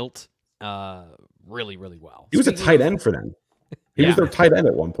built really, really well. He was a tight end for them. He was their tight end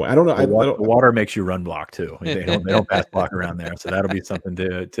at one point. I don't know. The water makes you run block too. They don't pass block around there. So that'll be something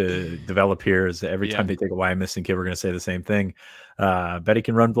to develop here, is every time they take a wide missing kid, we're going to say the same thing. Bet he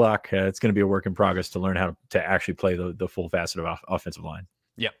can run block. It's going to be a work in progress to learn how to actually play the full facet of offensive line.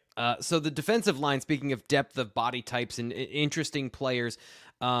 Yep. So the defensive line, speaking of depth of body types and interesting players,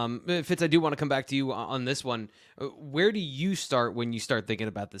 Fitz, I do want to come back to you on this one. Where do you start when you start thinking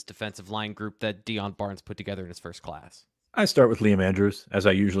about this defensive line group that Deion Barnes put together in his first class? I start with Liam Andrews, as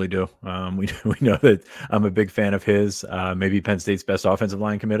I usually do. We know that I'm a big fan of his, maybe Penn State's best offensive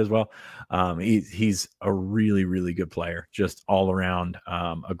line commit as well. He's a really, really good player, just all around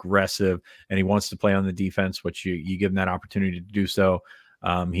aggressive, and he wants to play on the defense, which you give him that opportunity to do so.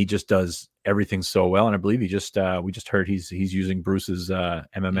 He just does everything so well, and I believe we just heard he's using Bruce's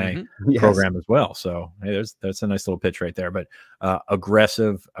MMA program as well. So hey, that's a nice little pitch right there. But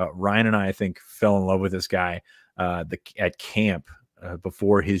aggressive. Ryan and I think fell in love with this guy at camp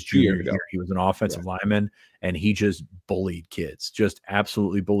before his junior year. He was an offensive lineman, and he just bullied kids, just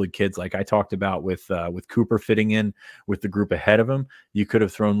absolutely bullied kids. Like I talked about with Cooper fitting in with the group ahead of him, you could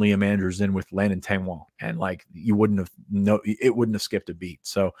have thrown Liam Andrews in with Landon Tangwall, and like it wouldn't have skipped a beat.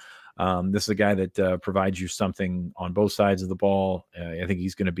 So this is a guy that provides you something on both sides of the ball. I think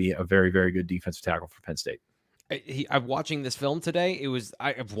he's going to be a very, very good defensive tackle for Penn State. I'm watching this film today.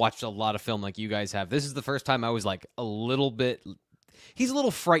 I've watched a lot of film like you guys have. This is the first time I was like a little bit. He's a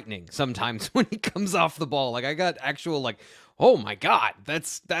little frightening sometimes when he comes off the ball. Like I got actual like, oh my God,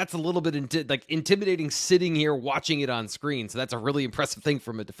 that's a little bit intimidating sitting here watching it on screen. So that's a really impressive thing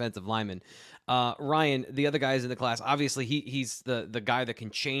from a defensive lineman. Ryan, the other guys in the class, obviously he's the guy that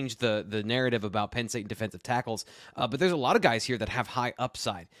can change the narrative about Penn State defensive tackles. But there's a lot of guys here that have high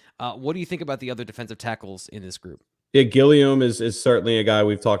upside. What do you think about the other defensive tackles in this group? Yeah, Gilliam is certainly a guy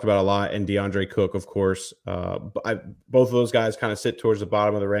we've talked about a lot, and DeAndre Cook, of course. Both of those guys kind of sit towards the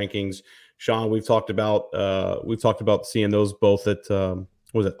bottom of the rankings. Sean, we've talked about seeing those both at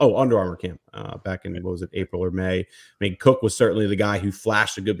Under Armour camp back in April or May. I mean, Cook was certainly the guy who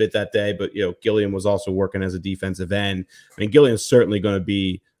flashed a good bit that day, but Gilliam was also working as a defensive end. I mean, Gilliam's certainly going to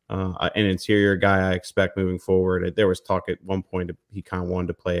be an interior guy, I expect, moving forward. There was talk at one point he kind of wanted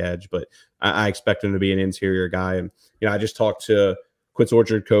to play edge, but I expect him to be an interior guy. And I just talked to Quince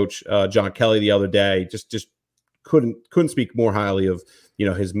Orchard coach John Kelly the other day. Just couldn't speak more highly of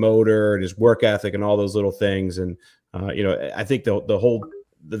his motor and his work ethic and all those little things. And I think the whole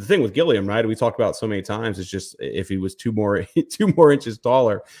the thing with Gilliam, right? We talked about so many times. It's just if he was two more inches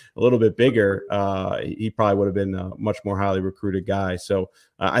taller, a little bit bigger, he probably would have been a much more highly recruited guy. So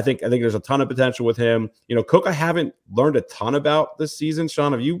I think there's a ton of potential with him. Cook, I haven't learned a ton about this season.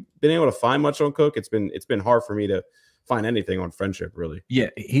 Sean, have you been able to find much on Cook? It's been hard for me to find anything on Friendship, really. Yeah,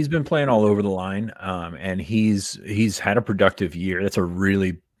 he's been playing all over the line, and he's had a productive year. That's a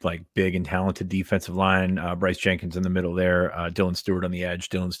really big and talented defensive line. Bryce Jenkins in the middle there, Dylan Stewart on the edge.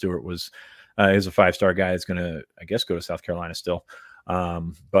 Dylan Stewart is a 5-star guy. That's going to, I guess, go to South Carolina still.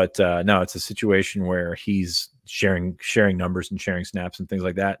 But no, it's a situation where he's sharing numbers and sharing snaps and things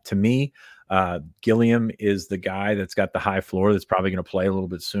like that. To me, Gilliam is the guy that's got the high floor that's probably going to play a little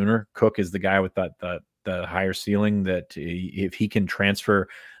bit sooner. Cook is the guy with the higher ceiling that if he can transfer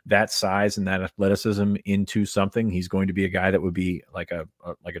that size and that athleticism into something, he's going to be a guy that would be like a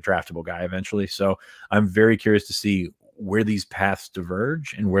draftable guy eventually. So I'm very curious to see where these paths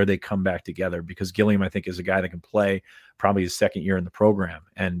diverge and where they come back together, because Gilliam, I think, is a guy that can play probably his second year in the program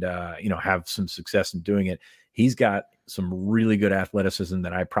and, have some success in doing it. He's got some really good athleticism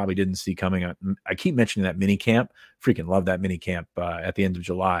that I probably didn't see coming up. I keep mentioning that mini camp. Freaking love that mini camp at the end of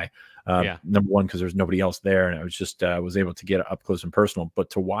July. Number one, because there's nobody else there, and I was just was able to get up close and personal. But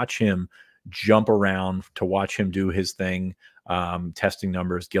to watch him jump around, to watch him do his thing, testing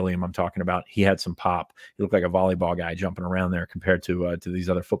numbers, Gilliam, I'm talking about, he had some pop. He looked like a volleyball guy jumping around there compared to these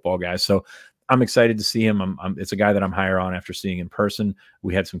other football guys. So I'm excited to see him. It's a guy that I'm higher on after seeing in person.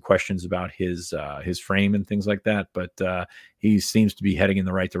 We had some questions about his frame and things like that, but he seems to be heading in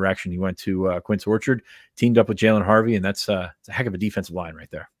the right direction. He went to Quince Orchard, teamed up with Jalen Harvey, and that's a heck of a defensive line right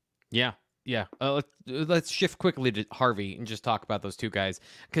there. Yeah. Let's shift quickly to Harvey and just talk about those two guys,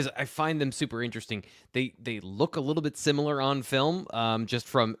 because I find them super interesting. They look a little bit similar on film, just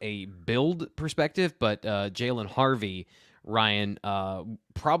from a build perspective, but Jalen Harvey, Ryan,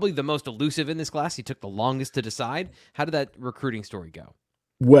 probably the most elusive in this class. He took the longest to decide. How did that recruiting story go?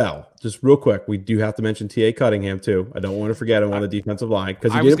 Well, just real quick, we do have to mention T.A. Cunningham too. I don't want to forget him on the defensive line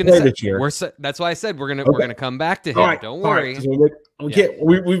because he didn't play this year. That's why I said we're gonna come back to him. Right, don't worry. Right.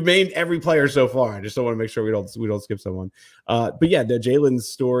 We've made every player so far. I just don't want to make sure we don't skip someone. But yeah, Jalen's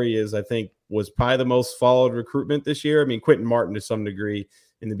story was probably the most followed recruitment this year. I mean, Quentin Martin to some degree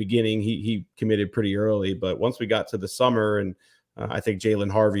in the beginning, he committed pretty early, but once we got to the summer, and I think Jalen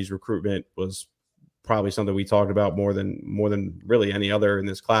Harvey's recruitment was probably something we talked about more than really any other in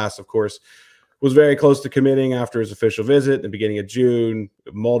this class. Of course, was very close to committing after his official visit in the beginning of June.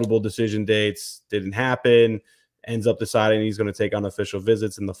 Multiple decision dates didn't happen. Ends up deciding he's going to take on official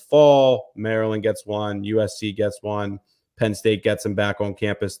visits in the fall. Maryland gets one, USC gets one, Penn State gets him back on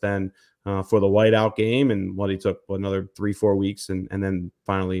campus then for the whiteout game, and he took another 3-4 weeks, and then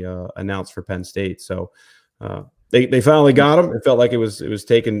finally announced for Penn State. So They finally got him. It felt like it was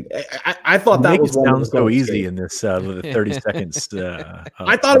taken. I thought that was sounds so easy in this 30 seconds.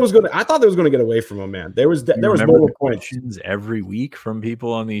 I thought it was going to get away from him, man. There was multiple questions every week from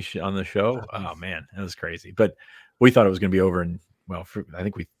people on the show. Oh man, that was crazy. But we thought it was going to be over I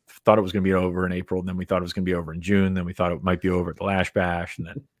think we thought it was going to be over in April. And then we thought it was going to be over in June. Then we thought it might be over at the Lash Bash. And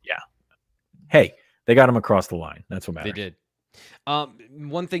then hey, they got him across the line. That's what matters. They did.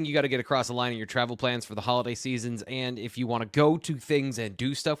 One thing you got to get across the line in your travel plans for the holiday seasons, and if you want to go to things and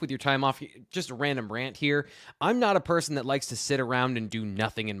do stuff with your time off, just a random rant here. I'm not a person that likes to sit around and do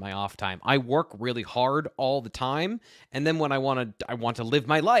nothing in my off time. I work really hard all the time, and then when I want to live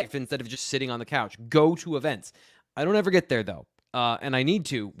my life instead of just sitting on the couch, go to events. I don't ever get there though. And I need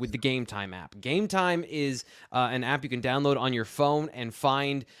to with the Game Time app. Game Time is an app you can download on your phone and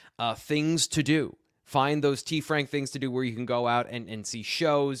find things to do. Find those T. Frank things to do where you can go out and see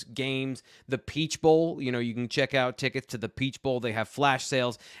shows, games, the Peach Bowl. You can check out tickets to the Peach Bowl. They have flash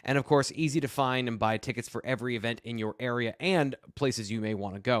sales. And, of course, easy to find and buy tickets for every event in your area and places you may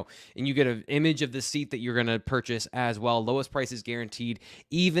want to go. And you get an image of the seat that you're going to purchase as well. Lowest prices guaranteed.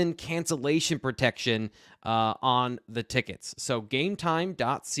 Even cancellation protection on the tickets. So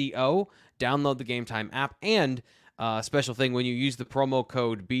gametime.co. Download the Game Time app, and special thing, when you use the promo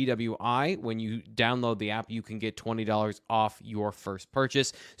code BWI, when you download the app, you can get $20 off your first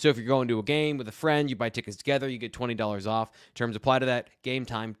purchase. So if you're going to a game with a friend, you buy tickets together, you get $20 off. Terms apply to that.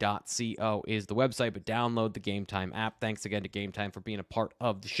 GameTime.co is the website, but download the Game Time app. Thanks again to Game Time for being a part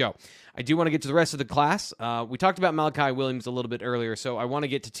of the show. I do want to get to the rest of the class. We talked about Malachi Williams a little bit earlier, so I want to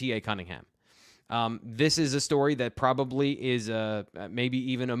get to T.A. Cunningham. This is a story that probably is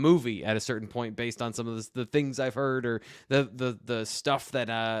maybe even a movie at a certain point based on some of the things I've heard, or the stuff that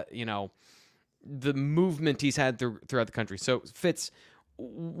the movement he's had throughout the country. So Fitz,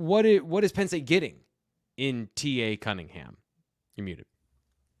 what is Penn State getting in T.A. Cunningham? You're muted.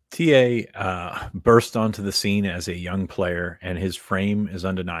 TA burst onto the scene as a young player, and his frame is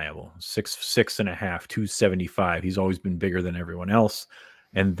undeniable. 6'6.5", 275. He's always been bigger than everyone else.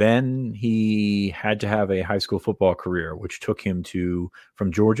 And then he had to have a high school football career, which took him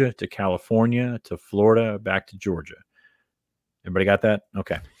from Georgia to California to Florida, back to Georgia. Everybody got that?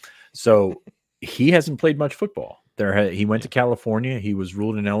 Okay. So he hasn't played much football. He went to California. He was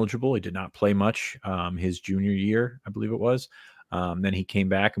ruled ineligible. He did not play much his junior year, I believe it was. Then he came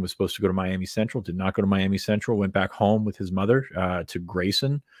back and was supposed to go to Miami Central, did not go to Miami Central, went back home with his mother to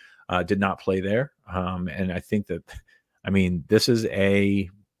Grayson, did not play there. And I think that, I mean, this is a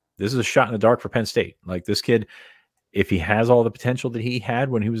shot in the dark for Penn State. Like, this kid, if he has all the potential that he had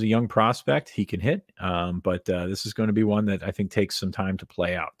when he was a young prospect, he can hit. But this is going to be one that I think takes some time to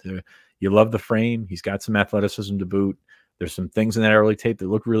play out. You love the frame. He's got some athleticism to boot. There's some things in that early tape that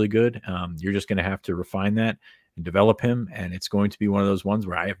look really good. You're just going to have to refine that and develop him. And it's going to be one of those ones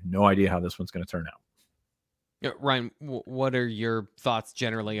where I have no idea how this one's going to turn out. Yeah, Ryan, what are your thoughts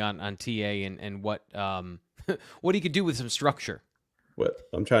generally on TA and what what he could do with some structure? What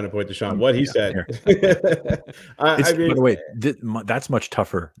I'm trying to point to Sean, what he said. By the way, that's much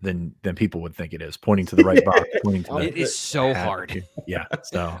tougher than people would think it is. Pointing to the right box, pointing to it is so hard. Yeah.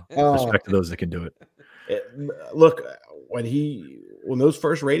 So respect to those that can do it. Look, when those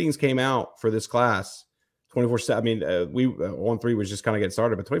first ratings came out for this class, 24/7. I mean, we on 3 was just kind of getting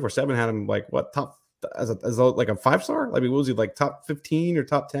started, but 24/7 had him like what, top as like a 5-star? I mean, what was he, like top 15 or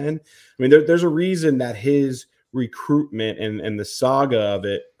top 10? I mean, there's a reason that his recruitment and the saga of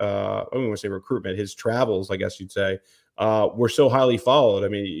it, I don't want to say recruitment, his travels, I guess you'd say, were so highly followed. I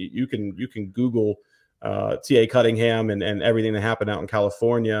mean, you can Google TA Cunningham and everything that happened out in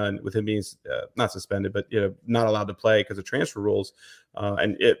California, and with him being not suspended, but not allowed to play because of transfer rules.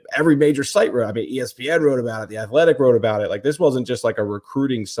 And every major site wrote. I mean, ESPN wrote about it. The Athletic wrote about it. Like, this wasn't just like a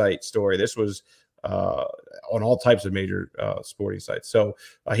recruiting site story. This was on all types of major sporting sites. So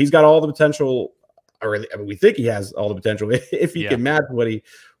he's got all the potential. I mean, we think he has all the potential if he can match what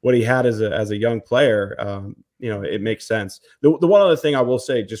he had as a young player. It makes sense. The one other thing I will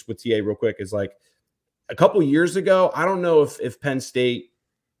say just with TA real quick is, like, a couple years ago, I don't know if Penn State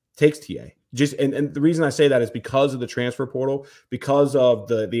takes TA. And the reason I say that is because of the transfer portal, because of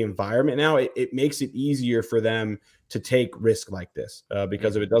the environment now. It makes it easier for them to take risk like this,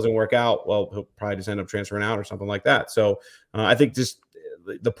 because if it doesn't work out, well, he'll probably just end up transferring out or something like that. So I think just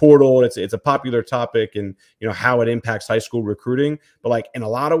the portal, it's a popular topic, and how it impacts high school recruiting. But, like, in a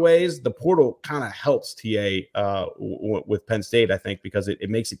lot of ways, the portal kind of helps TA with Penn State, I think, because it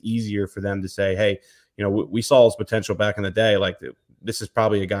makes it easier for them to say, hey, we saw his potential back in the day. Like, this is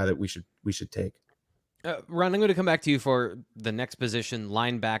probably a guy that we should take. Ron, I'm going to come back to you for the next position,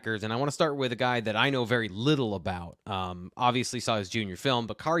 linebackers, and I want to start with a guy that I know very little about. Obviously saw his junior film,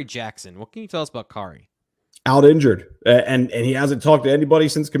 but Kari Jackson. What can you tell us about Kari? Out injured, and he hasn't talked to anybody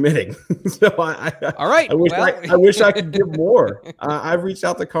since committing. So all right. I wish I could give more. I've reached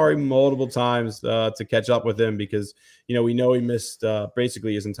out to Kari multiple times to catch up with him, because we know he missed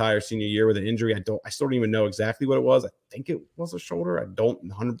basically his entire senior year with an injury. I still don't even know exactly what it was. I think it was a shoulder. I don't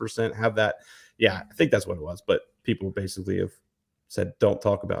 100% have that. Yeah, I think that's what it was. But people basically have said don't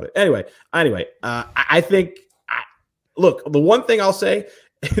talk about it. Anyway, I think. Look, the one thing I'll say.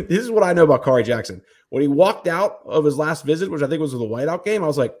 This is what I know about Kari Jackson. When he walked out of his last visit, which I think was the whiteout game, I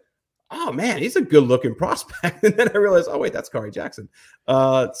was like, oh, man, he's a good-looking prospect. And then I realized, oh, wait, that's Kari Jackson.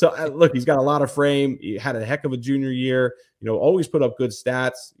 Look, he's got a lot of frame. He had a heck of a junior year, always put up good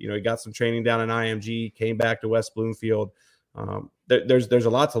stats. He got some training down in IMG, came back to West Bloomfield. There's a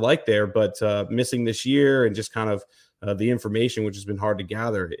lot to like there, but missing this year and just kind of the information, which has been hard to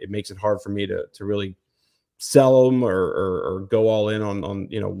gather, it makes it hard for me to really sell him or go all in on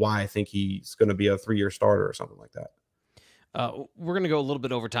why I think he's going to be a 3-year starter or something like that. We're going to go a little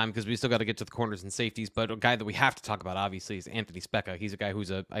bit over time because we still got to get to the corners and safeties, but a guy that we have to talk about, obviously, is Anthony Specca. He's a guy who's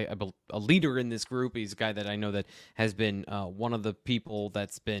a leader in this group. He's a guy that I know that has been one of the people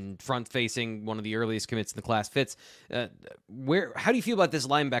that's been front-facing, one of the earliest commits in the class. Fitz, how do you feel about this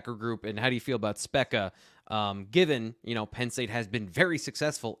linebacker group, and how do you feel about Specca, given, Penn State has been very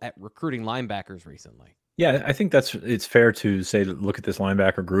successful at recruiting linebackers recently? Yeah, I think it's fair to say, to look at this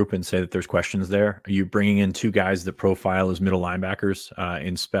linebacker group and say that there's questions there. Are you bringing in 2 guys that profile as middle linebackers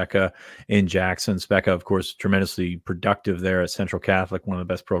in Specca, in Jackson? Specca, of course, tremendously productive there at Central Catholic, one of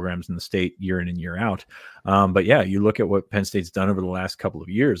the best programs in the state year in and year out. But yeah, you look at what Penn State's done over the last couple of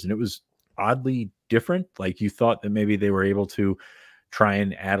years, and it was oddly different. Like, you thought that maybe they were able to try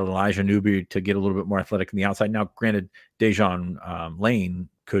and add Elijah Newby to get a little bit more athletic on the outside. Now, granted, Dejon Lane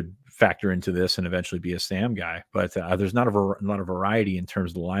could factor into this and eventually be a Sam guy. But there's not a lot of variety in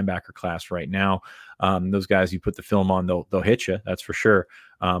terms of the linebacker class right now. Those guys, you put the film on, they'll hit you, that's for sure.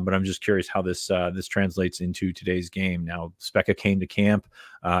 But I'm just curious how this translates into today's game. Now, Specca came to camp.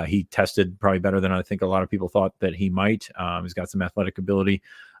 He tested probably better than I think a lot of people thought that he might. He's got some athletic ability.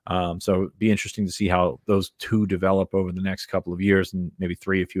 So it'd be interesting to see how those two develop over the next couple of years, and maybe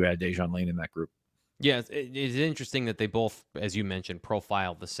 3 if you add Dejan Lane in that group. Yeah, it's interesting that they both, as you mentioned,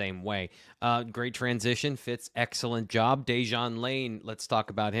 profile the same way. Great transition. Fitz, excellent job. Dejan Lane, let's talk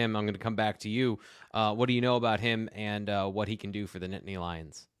about him. I'm going to come back to you. What do you know about him and what he can do for the Nittany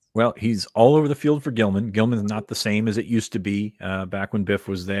Lions? Well, he's all over the field for Gilman. Gilman's not the same as it used to be back when Biff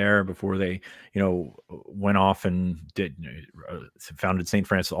was there, before they, went off and founded St.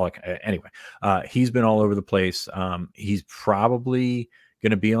 Francis. Anyway, he's been all over the place. He's probably going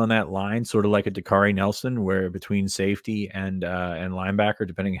to be on that line, sort of like a Dakari Nelson, where between safety and linebacker,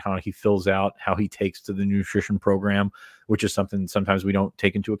 depending on how he fills out, how he takes to the nutrition program, which is something sometimes we don't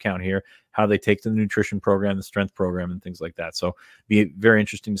take into account here, how they take to the nutrition program, the strength program, and things like that. So be very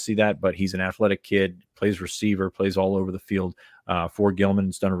interesting to see that. But he's an athletic kid, plays receiver, plays all over the field for Gilman.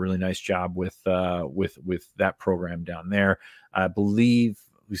 Has done a really nice job with that program down there. I believe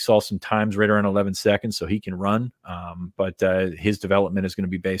we saw some times right around 11 seconds, so he can run. But his development is going to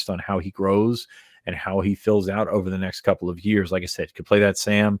be based on how he grows and how he fills out over the next couple of years. Like I said, could play that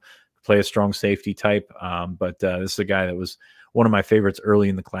Sam, could play a strong safety type. But this is a guy that was one of my favorites early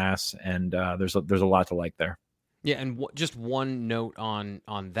in the class, and there's a lot to like there. Yeah, and just one note on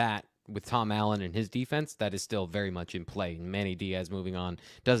that. With Tom Allen and his defense, that is still very much in play. Manny Diaz moving on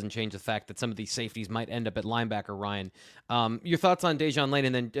doesn't change the fact that some of these safeties might end up at linebacker. Ryan, your thoughts on Dejan Lane,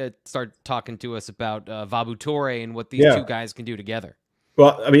 and then start talking to us about Vabu Toure and what these two guys can do together.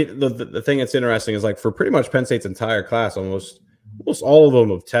 Well, I mean, the thing that's interesting is, like, for pretty much Penn State's entire class, almost all of them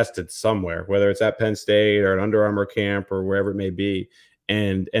have tested somewhere, whether it's at Penn State or an Under Armour camp or wherever it may be.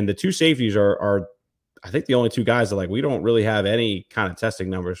 And the two safeties are I think the only two guys that, like, we don't really have any kind of testing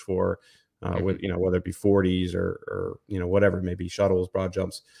numbers for, with, whether it be 40s or whatever it may be, shuttles, broad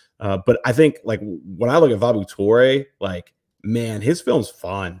jumps. But I think, like, when I look at Vabu Toure, like, man, his film's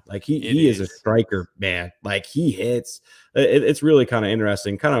fun. Like, he is a striker, man. Like, he hits. It's really kind of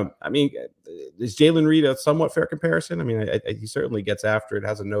interesting. I mean, is Jalen Reed a somewhat fair comparison? I mean, he certainly gets after it,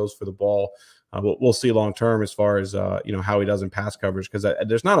 has a nose for the ball. We'll see long term as far as how he does in pass coverage, because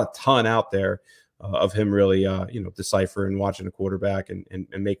there's not a ton out there of him really, deciphering, watching a quarterback and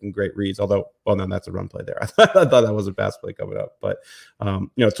making great reads. Although, well, no, that's a run play there. I thought that was a pass play coming up. But,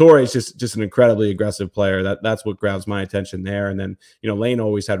 Toure is just an incredibly aggressive player. That's what grabs my attention there. And then, Lane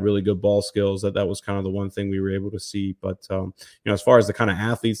always had really good ball skills. That was kind of the one thing we were able to see. But, as far as the kind of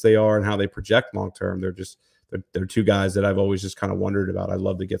athletes they are and how they project long term, they're two guys that I've always just kind of wondered about. I'd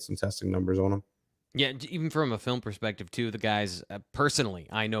love to get some testing numbers on them. Yeah, even from a film perspective, too, the guys personally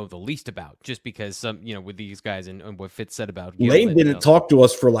I know the least about, just because with these guys and what Fitz said about Gilman, Lane didn't talk to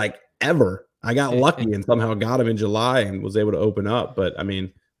us for like ever. I got lucky and somehow got him in July and was able to open up. But I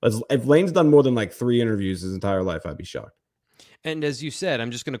mean, if Lane's done more than like 3 interviews his entire life, I'd be shocked. And as you said,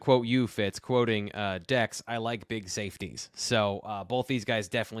 I'm just going to quote you, Fitz, quoting Dex, I like big safeties. So both these guys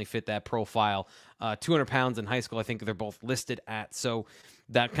definitely fit that profile. 200 pounds in high school, I think they're both listed at. So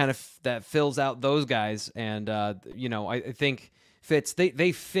that kind of that fills out those guys. And, I think Fitz,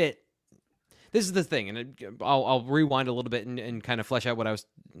 they fit. This is the thing, and I'll rewind a little bit and kind of flesh out what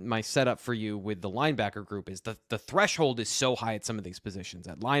my setup for you with the linebacker group is. The threshold is so high at some of these positions.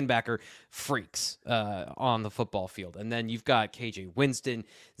 At linebacker, freaks on the football field. And then you've got KJ Winston.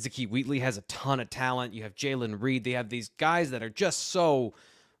 Zaki Wheatley has a ton of talent. You have Jalen Reed. They have these guys that are just so,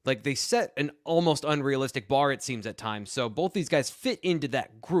 like, they set an almost unrealistic bar, it seems, at times. So both these guys fit into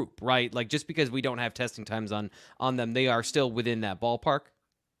that group, right? Like, just because we don't have testing times on them, they are still within that ballpark.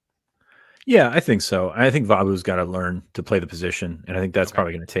 Yeah, I think so. I think Vabu's got to learn to play the position, and I think that's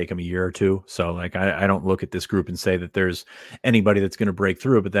probably going to take him a year or two. So, like, I don't look at this group and say that there's anybody that's going to break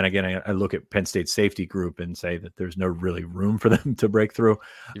through. But then again, I look at Penn State's safety group and say that there's no really room for them to break through.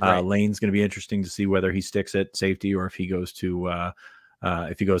 Right. Lane's going to be interesting to see whether he sticks at safety or if he goes to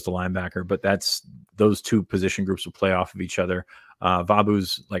linebacker. But those two position groups will play off of each other.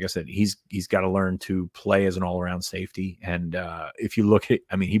 Vabu's, like I said, he's got to learn to play as an all-around safety. And if you look at,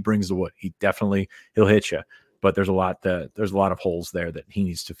 I mean, he brings the wood. He'll hit you, but there's a lot of holes there that he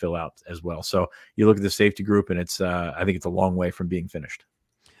needs to fill out as well. So you look at the safety group, and I think it's a long way from being finished.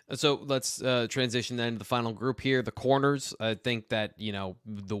 So let's transition then to the final group here, the corners. I think that,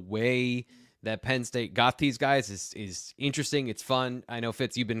 the way that Penn State got these guys is interesting. It's fun. I know,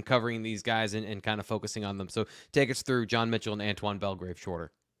 Fitz, you've been covering these guys and kind of focusing on them. So take us through John Mitchell and Antoine Belgrave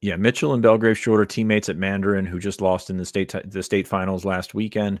Shorter. Yeah, Mitchell and Belgrave Shorter teammates at Mandarin, who just lost in the state finals last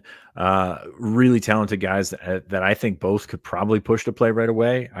weekend. Really talented guys that I think both could probably push to play right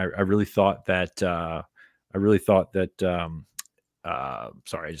away. I really thought that.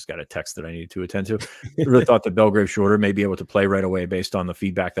 Sorry, I just got a text that I needed to attend to. I really thought that Belgrave Shorter may be able to play right away based on the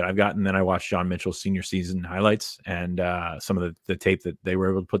feedback that I've gotten. Then I watched John Mitchell's senior season highlights and some of the tape that they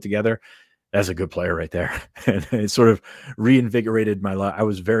were able to put together. That's a good player right there. And it sort of reinvigorated my life. I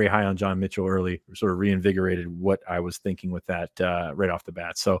was very high on John Mitchell early, sort of reinvigorated what I was thinking with that right off the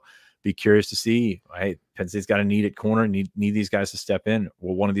bat. So be curious to see, hey, Penn State's got a need at corner, need these guys to step in.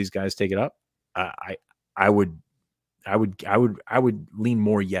 Will one of these guys take it up? I would lean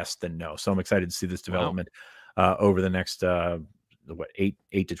more yes than no. So I'm excited to see this development over the next 8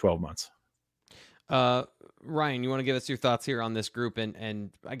 to 12 months. Ryan, you want to give us your thoughts here on this group,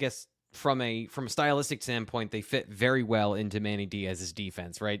 and I guess from a stylistic standpoint, they fit very well into Manny Diaz's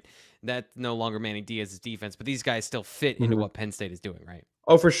defense, right? That's no longer Manny Diaz's defense, but these guys still fit into what Penn State is doing, right?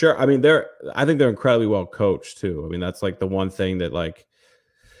 Oh, for sure. I mean, I think they're incredibly well coached too. I mean, that's like the one thing that like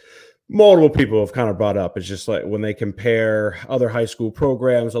multiple people have kind of brought up. It's just like when they compare other high school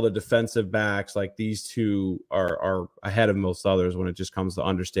programs, other defensive backs, like these two are ahead of most others when it just comes to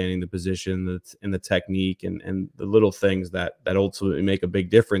understanding the position and the technique and the little things that ultimately make a big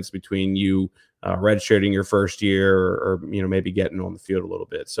difference between you redshirting your first year or maybe getting on the field a little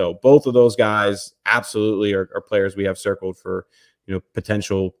bit. So both of those guys absolutely are players we have circled for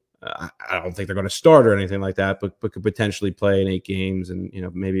potential. I don't think they're going to start or anything like that, but could potentially play in 8 games and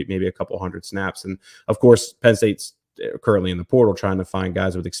maybe a couple hundred snaps. And of course, Penn State's currently in the portal trying to find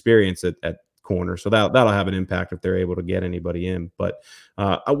guys with experience at corner, so that'll have an impact if they're able to get anybody in. But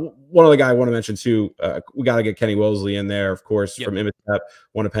one other guy I want to mention too, we got to get Kenny Wosley in there, of course, from Imhotep,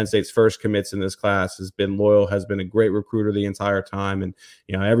 one of Penn State's first commits in this class, has been loyal, has been a great recruiter the entire time. And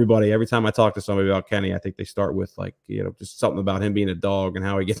every time I talk to somebody about Kenny, I think they start with like just something about him being a dog and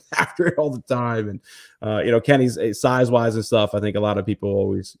how he gets after it all the time. And Kenny's size wise and stuff, I think a lot of people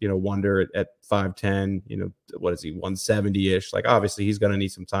always wonder at 5'10", what is he, 170-ish? Like obviously he's going to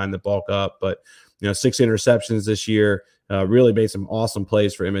need some time to bulk up, but 6 interceptions this year, really made some awesome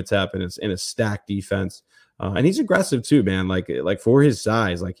plays for Imhotep, and it's in a stacked defense. And he's aggressive too, man. Like for his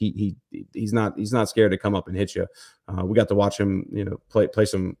size, like he's not scared to come up and hit you. We got to watch him, play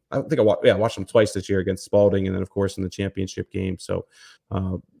some. I think I watched him twice this year against Spalding, and then of course in the championship game. So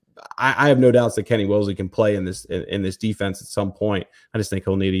I have no doubts that Kenny Wosley can play in this defense at some point. I just think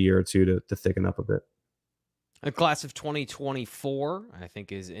he'll need a year or two to thicken up a bit. A class of 2024, I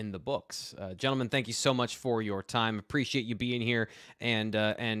think, is in the books. Gentlemen, thank you so much for your time. Appreciate you being here and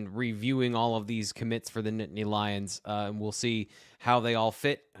reviewing all of these commits for the Nittany Lions. We'll see how they all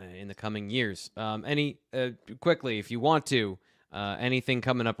fit in the coming years. Quickly, if you want to, anything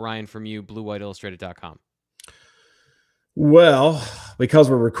coming up, Ryan, from you, BlueWhiteIllustrated.com. Well, because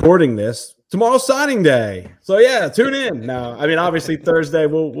we're recording this, tomorrow's signing day. So yeah, tune in. Now, I mean, obviously Thursday,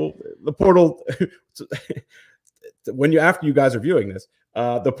 we'll the portal. After you guys are viewing this,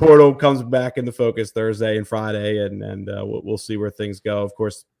 the portal comes back into focus Thursday and Friday, and we'll see where things go. Of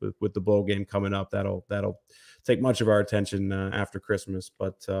course, with the bowl game coming up, that'll take much of our attention after Christmas.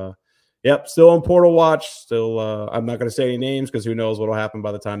 But yep, still on portal watch. Still, I'm not going to say any names because who knows what'll happen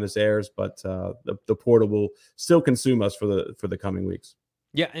by the time this airs. But the portal will still consume us for the coming weeks.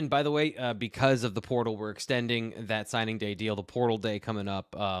 Yeah, and by the way, because of the portal, we're extending that signing day deal. The portal day coming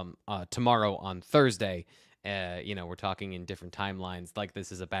up tomorrow on Thursday. We're talking in different timelines, like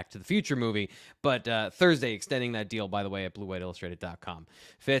this is a Back to the Future movie. But Thursday, extending that deal, by the way, at BlueWhiteIllustrated.com.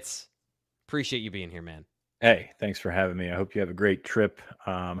 Fitz, appreciate you being here, man. Hey, thanks for having me. I hope you have a great trip.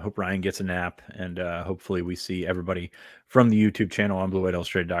 Hope Ryan gets a nap, and hopefully we see everybody from the YouTube channel on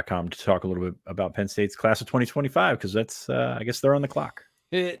BlueWhiteIllustrated.com to talk a little bit about Penn State's class of 2025, because that's, I guess they're on the clock.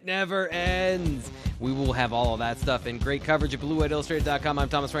 It never ends. We will have all of that stuff and great coverage at BlueWhiteIllustrated.com. I'm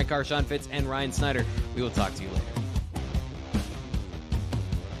Thomas Frank Carr, Sean Fitz, and Ryan Snyder. We will talk to you later.